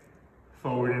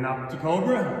 Forward and up to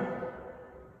cobra.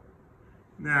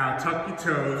 Now tuck your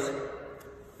toes,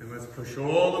 and let's push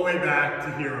all the way back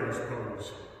to hero's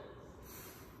pose.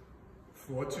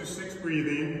 4-2-6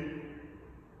 breathing.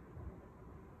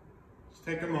 Just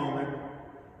take a moment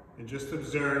and just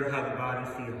observe how the body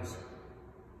feels.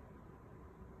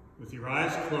 With your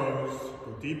eyes closed,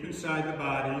 go deep inside the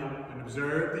body and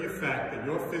observe the effect that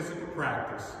your physical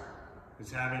practice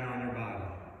is having on your body.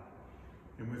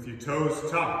 And with your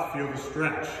toes tucked, feel the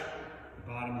stretch. The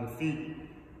bottom of the feet,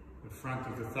 the front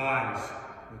of the thighs,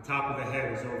 the top of the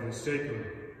head is over the sacrum.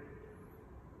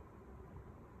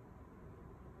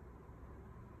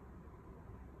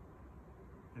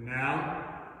 And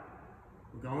now,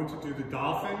 we're going to do the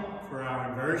dolphin for our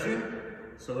inversion.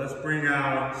 So let's bring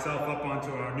ourselves up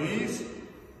onto our knees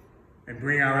and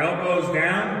bring our elbows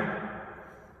down.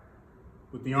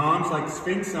 With the arms like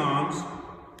Sphinx arms,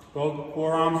 both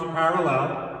forearms are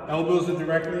parallel, elbows are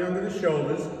directly under the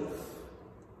shoulders,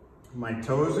 my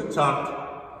toes are tucked,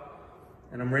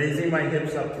 and I'm raising my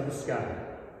hips up to the sky.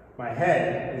 My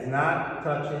head is not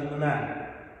touching the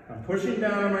mat. I'm pushing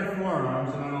down on my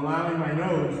forearms and I'm allowing my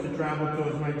nose to travel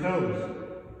towards my toes.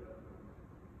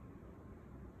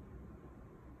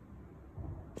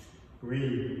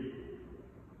 Breathe.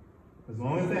 As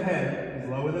long as the head is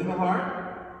lower than the heart,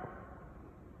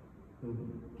 you'll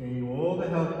gain all the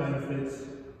health benefits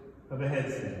of a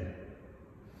headstand.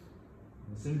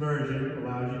 This inversion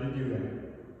allows you to do that.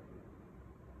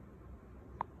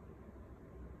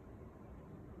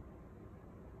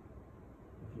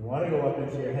 If you want to go up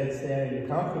into your headstand and you're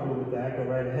comfortable with that, go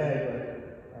right ahead,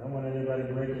 but I don't want anybody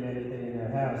breaking anything in their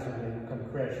house or they come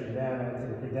crashing down into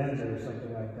the cadenza or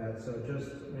something like that. So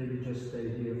maybe just stay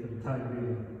here for the time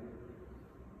being.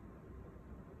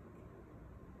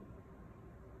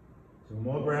 2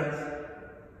 more breaths.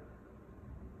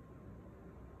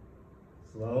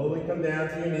 Slowly come down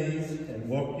to your knees and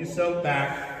walk yourself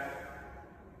back.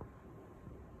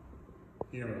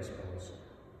 Hero's pose.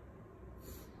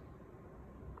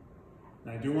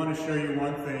 Now I do want to show you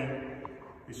one thing.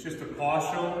 It's just a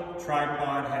partial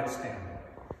tripod headstand.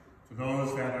 For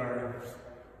those that are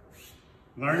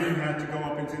learning how to go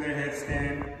up into their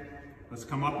headstand, let's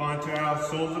come up onto our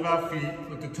soles of our feet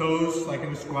with the toes like in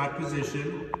a squat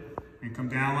position and come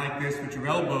down like this with your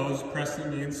elbows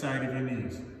pressing the inside of your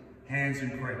knees. Hands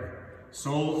in prayer.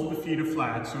 Soles of the feet are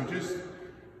flat, so just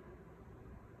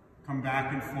come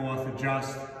back and forth,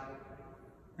 adjust.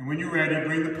 And when you're ready,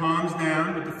 bring the palms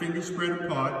down with the fingers spread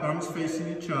apart, thumbs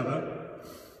facing each other.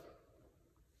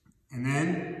 And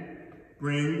then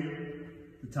bring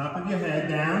the top of your head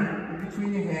down in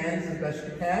between your hands as best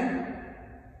you can.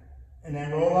 And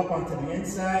then roll up onto the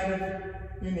inside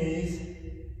of your knees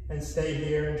and stay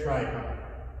here in tripod.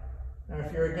 Now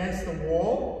if you're against the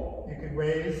wall, you could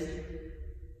raise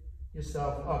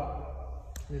yourself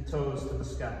up, your toes to the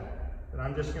sky. But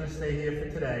I'm just going to stay here for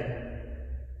today.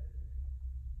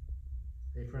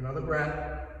 Stay for another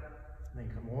breath, and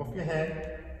then come off your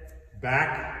head,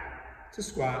 back to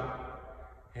squat,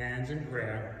 hands in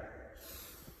prayer.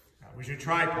 That was your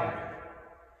tripod.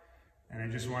 And I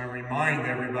just want to remind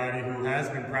everybody who has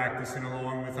been practicing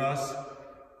along with us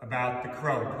about the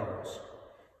crow pose.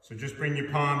 So just bring your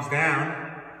palms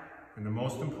down, and the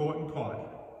most important part,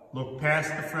 look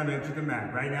past the front edge of the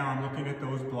mat. Right now I'm looking at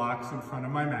those blocks in front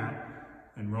of my mat,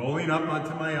 and rolling up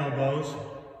onto my elbows,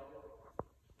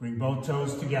 bring both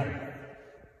toes together.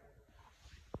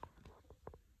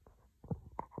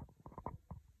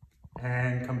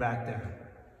 And come back down.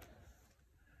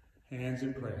 Hands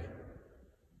in prayer.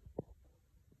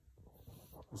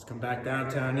 Let's come back down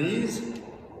to our knees,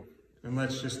 and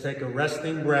let's just take a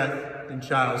resting breath in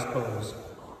child's pose.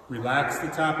 Relax the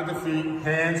top of the feet,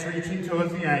 hands reaching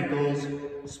towards the ankles,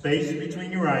 space between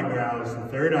your eyebrows,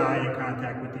 and third eye in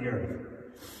contact with the earth.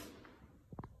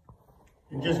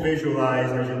 And just visualize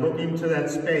as you look into that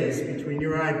space between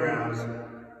your eyebrows,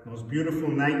 those beautiful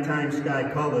nighttime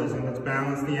sky colors, and let's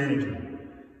balance the energy.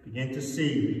 Begin to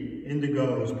see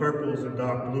indigos, purples, and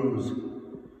dark blues,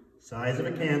 size of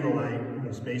a candlelight in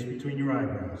the space between your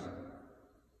eyebrows.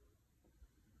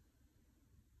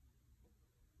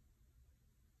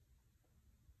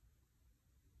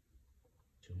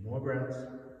 More breaths.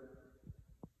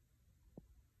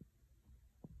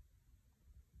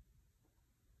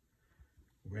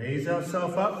 Raise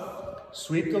ourselves up,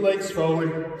 sweep the legs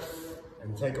forward,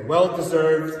 and take a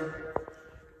well-deserved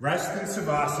rest in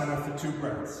Savasana for 2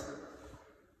 breaths.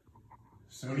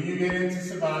 The sooner you get into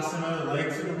Savasana, the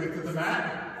legs are the width of the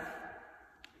mat,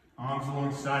 arms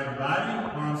alongside the body,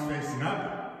 palms facing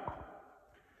up.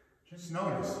 Just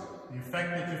notice the effect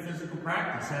that your physical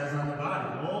practice has on the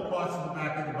body. All parts of the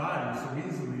back of the body are so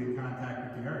easily in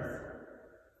contact with the earth.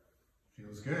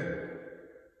 Feels good.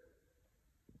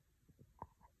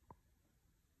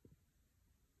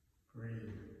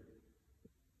 Breathe.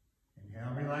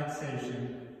 Inhale,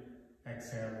 relaxation.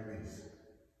 Exhale, release.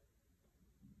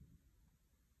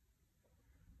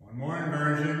 One more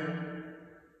inversion.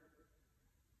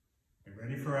 Get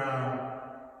ready for our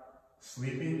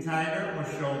sleeping tiger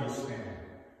or shoulder stand.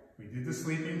 We did the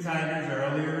sleeping tigers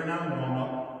earlier in our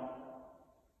warm-up.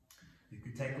 You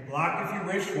could take a block if you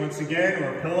wish, once again,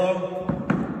 or a pillow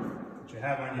that you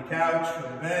have on your couch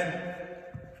or the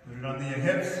bed. Put it under your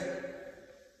hips.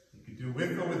 You could do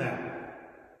with or without.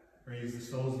 Raise the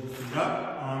soles of the feet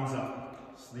up, arms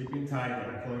up. Sleeping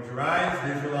tiger. Close your eyes,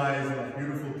 visualize those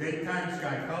beautiful daytime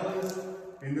sky colors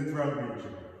in the throat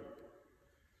region.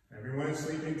 Everyone in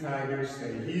sleeping tiger,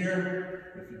 stay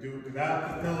here. If you do it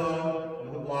without the pillow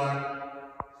or the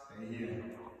block, stay here.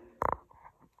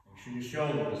 Make sure your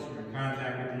shoulders are in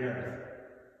contact with the earth.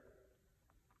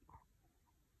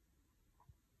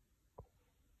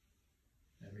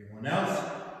 Everyone else,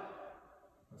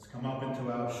 let's come up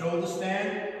into our shoulder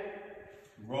stand.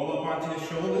 Roll up onto your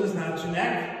shoulders, not your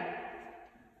neck.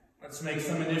 Let's make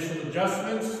some initial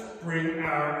adjustments. Bring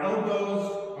our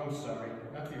elbows,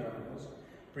 not the elbows.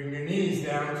 Bring your knees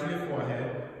down to your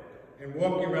forehead and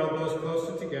walk your elbows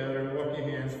closer together and walk your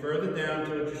hands further down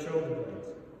towards your shoulder blades.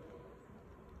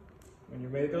 When you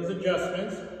made those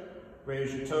adjustments,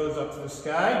 Raise your toes up to the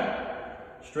sky.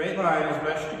 Straight line as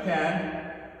best you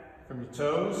can from your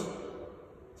toes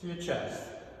to your chest.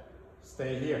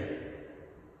 Stay here.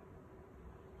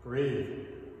 Breathe.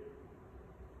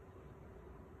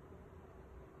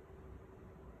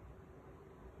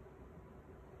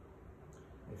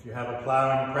 If you have a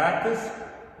plowing practice,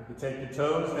 you can take your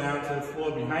toes down to the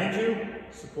floor behind you,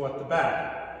 support the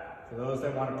back. For those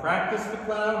that want to practice the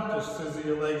plow, just scissor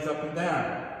your legs up and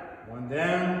down. One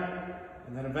down,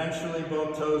 and then eventually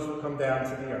both toes will come down to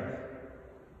the earth.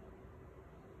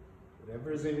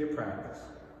 Whatever is in your practice.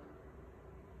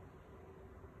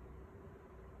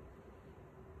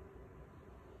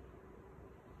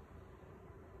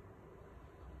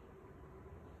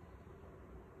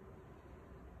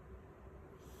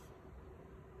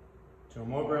 Two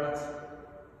more breaths.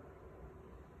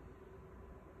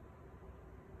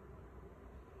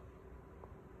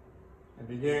 And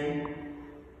begin.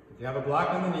 If you have a block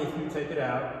underneath you, take it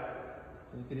out.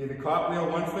 You can either cartwheel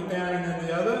one foot down and then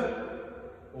the other,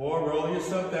 or roll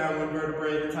yourself down one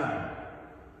vertebrae at a time.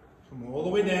 Come all the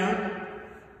way down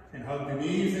and hug the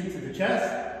knees into the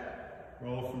chest.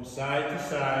 Roll from side to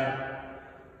side.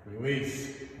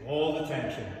 Release all the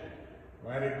tension.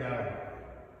 Let it go.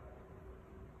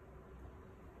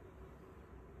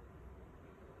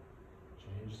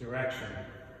 Change direction.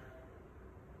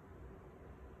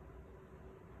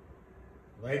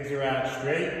 Legs are out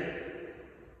straight.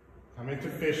 Come into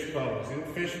fish pose. In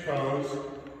fish pose,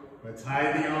 let's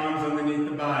hide the arms underneath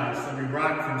the body. So we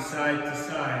rock from side to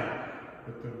side.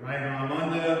 Put the right arm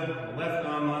under, the left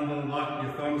arm under, lock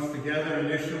your thumbs together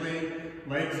initially.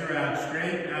 Legs are out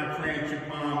straight. Now plant your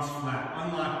palms flat.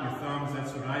 Unlock your thumbs,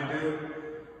 that's what I do.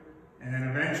 And then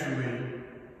eventually,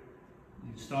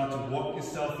 you start to walk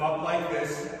yourself up like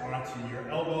this onto your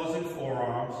elbows and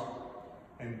forearms.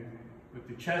 And with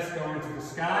the chest going to the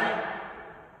sky,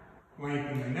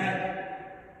 lengthen the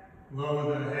neck,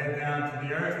 lower the head down to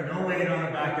the earth, no weight on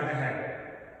the back of the head.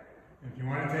 If you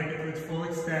want to take it to its full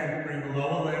extent, bring the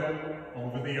lower lip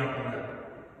over the upper lip.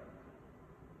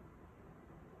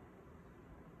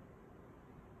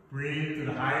 Breathe to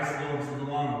the highest lobes of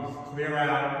the lungs. Clear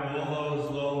out all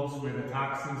those lobes where the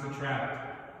toxins are trapped.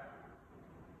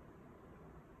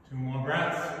 Two more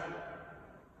breaths.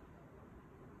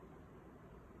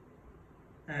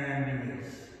 And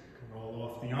release. Roll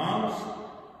off the arms.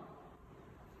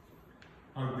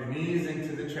 Hug the knees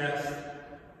into the chest.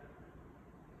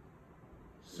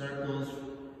 Circles.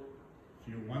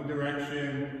 Feel one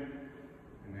direction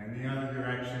and then the other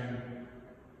direction.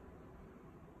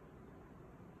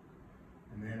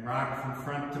 And then rock from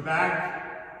front to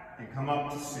back and come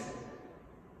up to sit.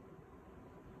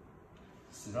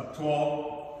 Sit up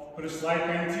tall. Put a slight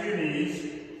bend to your knees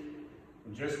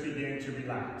and just begin to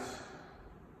relax.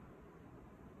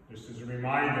 Just as a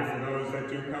reminder for those that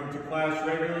do come to class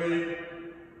regularly,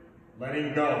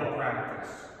 letting go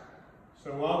practice.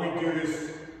 So while we do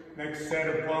this next set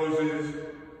of poses,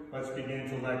 let's begin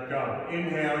to let go.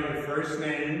 Inhale your first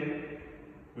name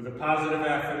with a positive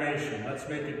affirmation. Let's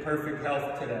make it perfect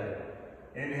health today.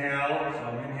 Inhale, so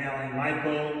I'm inhaling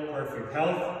Michael, perfect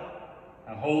health.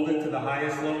 I hold it to the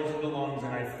highest lobes of the lungs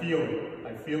and I feel it.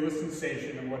 I feel the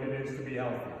sensation of what it is to be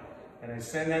healthy. And I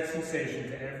send that sensation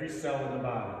to every cell in the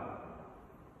body.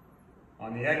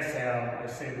 On the exhale, I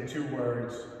say the two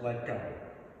words, let go.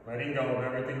 Letting go of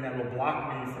everything that will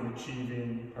block me from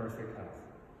achieving perfect health.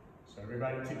 So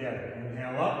everybody together,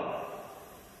 inhale up.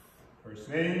 First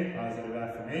name, positive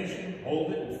affirmation,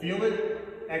 hold it and feel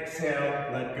it.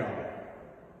 Exhale, let go.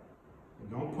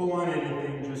 And don't pull on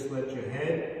anything, just let your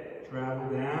head travel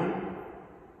down.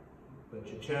 Let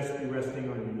your chest be resting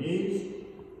on your knees.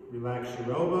 Relax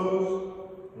your elbows.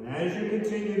 And as you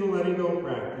continue the letting go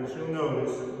practice, you'll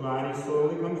notice the body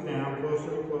slowly comes down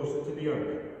closer and closer to the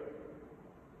earth.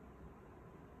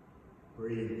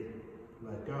 Breathe.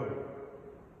 Let go.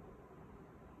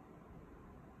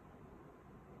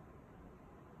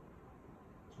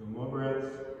 Two more breaths.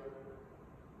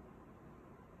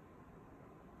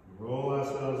 Roll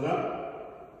ourselves up.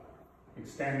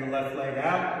 Extend the left leg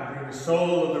out and bring the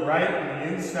sole of the right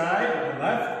and the inside of the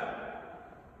left.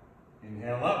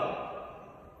 Inhale up.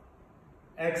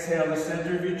 Exhale the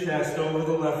center of your chest over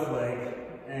the left leg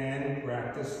and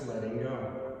practice letting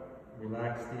go.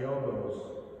 Relax the elbows.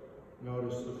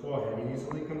 Notice the forehead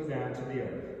easily comes down to the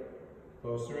earth.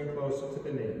 Closer and closer to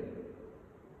the knee.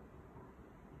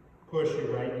 Push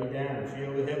your right knee down.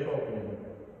 Feel the hip opening.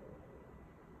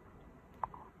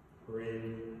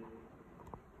 Breathe.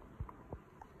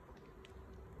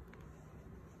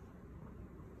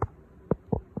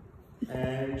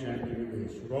 And gently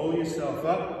release. Roll yourself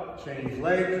up. up, change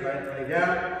legs, right leg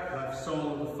out, left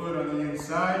sole of the foot on the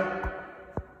inside.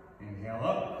 Inhale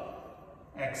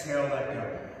up, exhale, let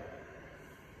go.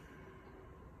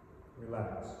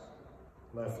 Relax.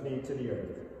 Left knee to the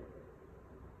earth.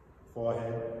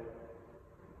 Forehead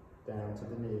down to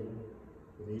the knee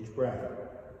with each breath.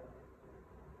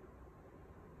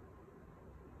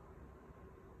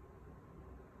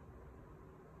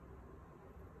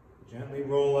 Gently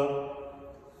roll up.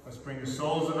 Let's bring the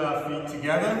soles of our feet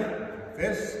together, like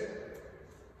this.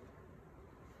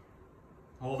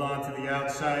 Hold on to the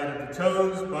outside of the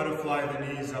toes, butterfly the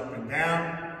knees up and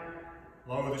down.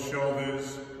 Lower the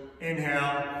shoulders,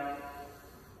 inhale.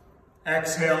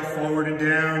 Exhale, forward and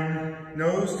down,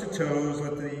 nose to toes.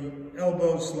 Let the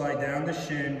elbows slide down the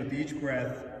shin with each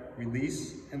breath.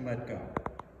 Release and let go.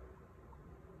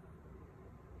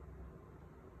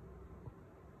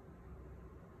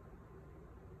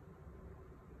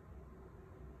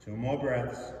 Two more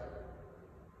breaths.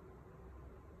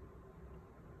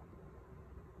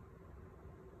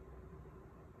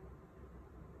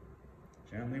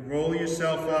 Gently roll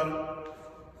yourself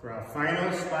up for our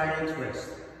final spinal twist.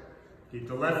 Keep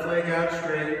the left leg out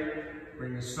straight.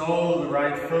 Bring the sole of the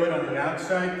right foot on the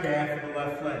outside calf of the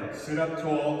left leg. Sit up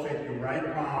tall, take your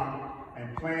right palm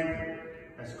and plant it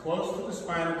as close to the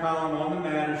spinal column on the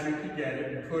mat as you can get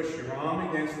it, and push your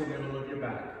arm against the middle of your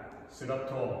back. Sit up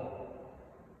tall.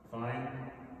 Find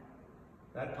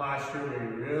that posture where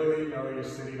you really know you're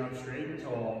sitting up straight and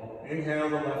tall. Inhale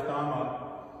the left arm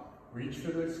up. Reach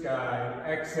for the sky.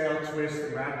 Exhale, twist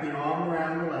and wrap the arm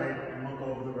around the leg and look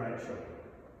over the right shoulder.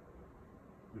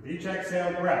 With each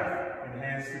exhale breath,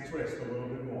 enhance the twist a little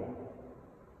bit more.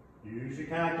 Use your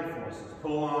counter forces.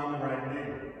 Pull on the right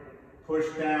knee. Push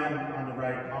down on the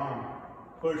right arm.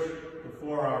 Push the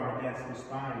forearm against the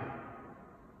spine.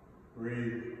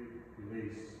 Breathe,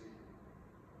 release.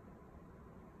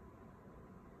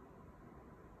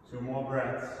 Two more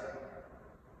breaths.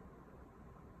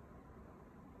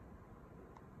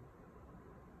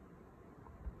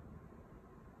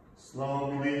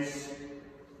 Slow release.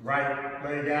 Right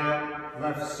leg out,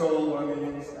 left sole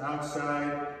on the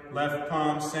outside, left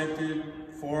palm centered,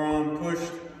 forearm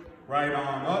pushed, right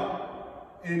arm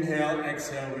up. Inhale,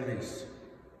 exhale, release.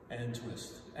 And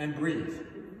twist. And breathe.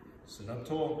 Sit up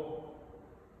tall.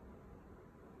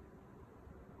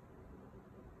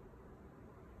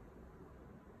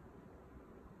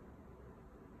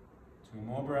 Two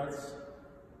more breaths.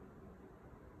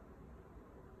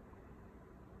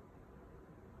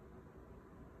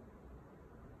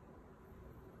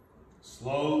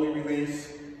 Slowly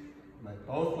release. Let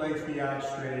both legs be out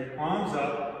straight, arms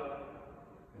up,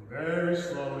 and very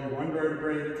slowly, one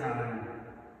vertebrae at a time,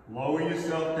 lower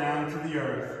yourself down to the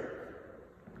earth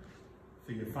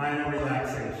for your final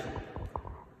relaxation.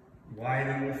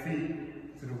 Widen the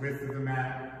feet to the width of the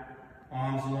mat,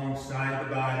 arms alongside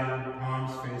the body,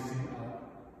 palms facing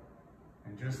up,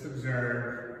 and just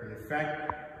observe the effect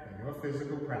of your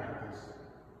physical practice,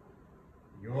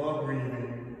 your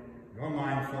breathing, your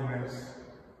mindfulness,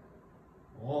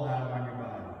 all have on your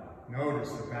body.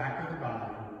 Notice the back of the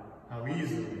body, how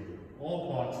easily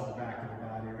all parts of the back of the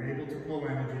body are able to pull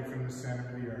energy from the center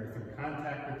of the earth in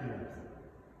contact with the earth.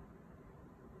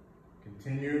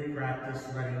 Continue practice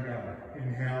letting go.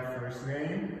 Inhale, first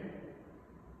name.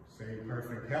 Say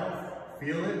perfect health.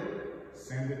 Feel it.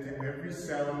 Send it to every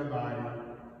cell in the body.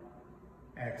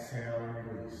 Exhale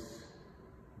and release.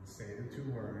 And say the two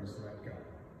words, let go.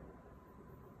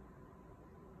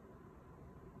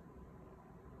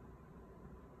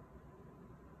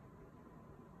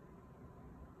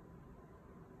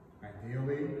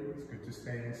 Ideally, it's good to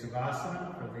stay in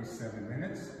Savasana for at least 7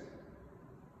 minutes.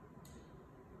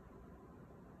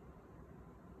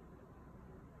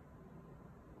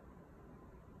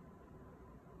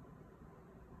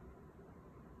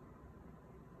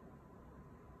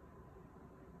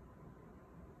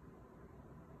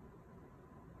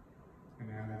 And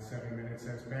now that 7 minutes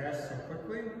has passed so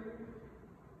quickly,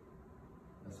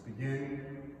 let's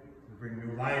begin to bring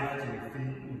new life to your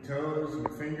feet and toes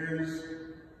and fingers.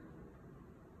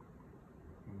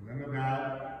 Move them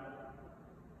about,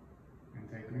 and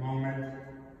take a moment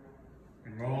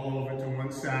and roll over to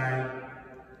one side.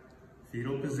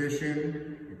 Fetal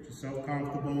position, get yourself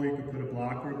comfortable. You can put a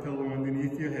block or a pillow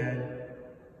underneath your head.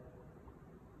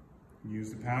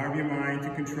 Use the power of your mind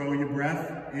to control your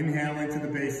breath. Inhale into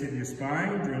the base of your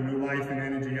spine, draw new life and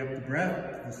energy up the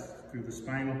breath through the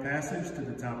spinal passage to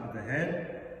the top of the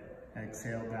head.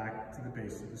 Exhale back to the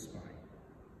base of the spine.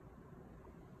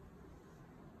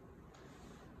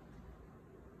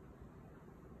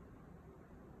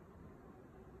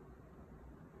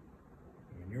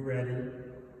 When you're ready,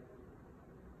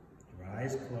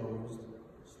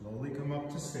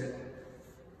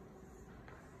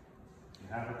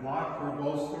 block or a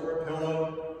bolster or a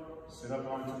pillow. Sit up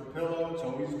onto the pillow. It's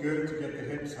always good to get the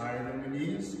hips higher than the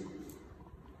knees.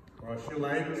 Cross your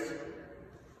legs.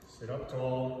 Sit up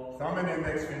tall. Thumb and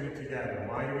index finger together.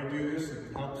 Why do we do this?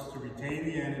 It helps to retain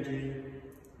the energy.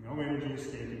 No energy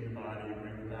escaping the body.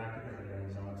 Bring the back of the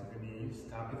hands onto the knees.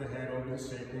 Top of the head over the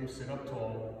sacrum. Sit up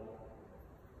tall.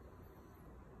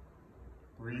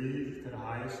 Breathe to the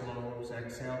highest lobes.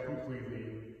 Exhale completely.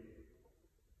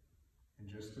 And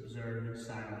just observe in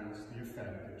silence the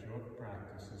effect that your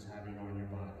practice is having on your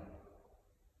body.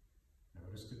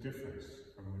 Notice the difference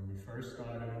from when we first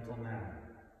started until now.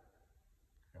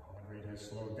 Your heart rate has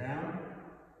slowed down,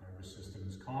 nervous system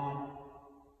is calm,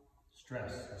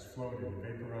 stress has floated and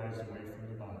vaporized away from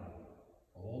the body.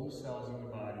 All the cells in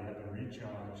the body have been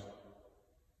recharged,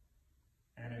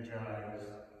 energized.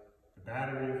 The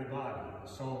battery of the body, the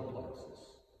solar plexus,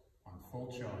 on full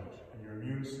charge, and your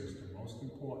immune system, most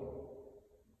important,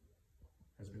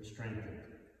 has been strengthened.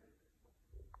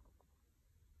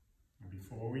 And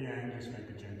before we end, just make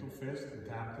a gentle fist and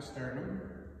tap the sternum.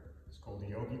 It's called the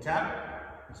yogi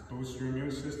tap. This boosts your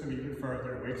immune system even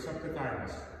further. It wakes up the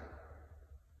thymus.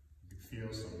 You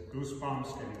feel some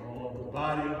goosebumps getting all over the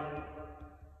body.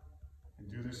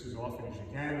 And do this as often as you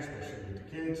can, especially with the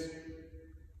kids.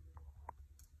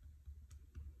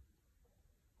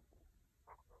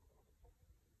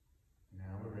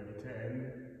 Now we're ready to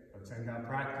end. Let's end our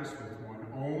practice with one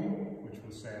Om, which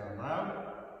we'll say out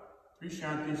loud. 3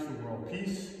 Shantis for world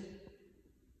peace,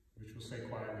 which we'll say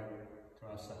quietly to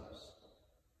ourselves.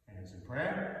 Hands in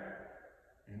prayer.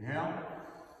 Inhale.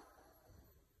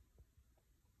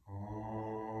 Om.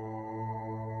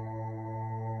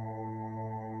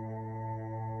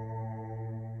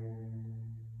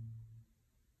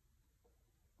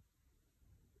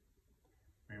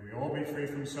 May we all be free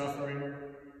from suffering.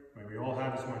 May we all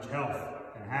have as much health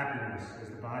and happiness as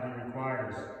the body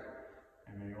requires.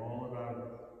 And may all of our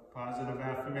positive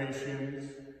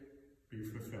affirmations be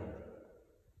fulfilled.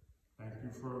 Thank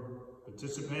you for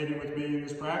participating with me in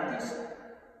this practice.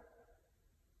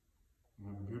 And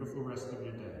have a beautiful rest of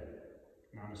your day.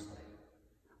 Namaste.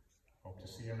 Hope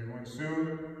to see everyone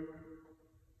soon.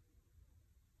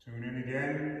 Tune in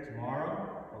again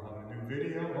tomorrow. We'll have a new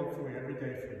video, hopefully every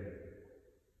day for you.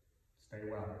 Stay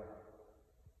well.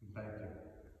 Thank you.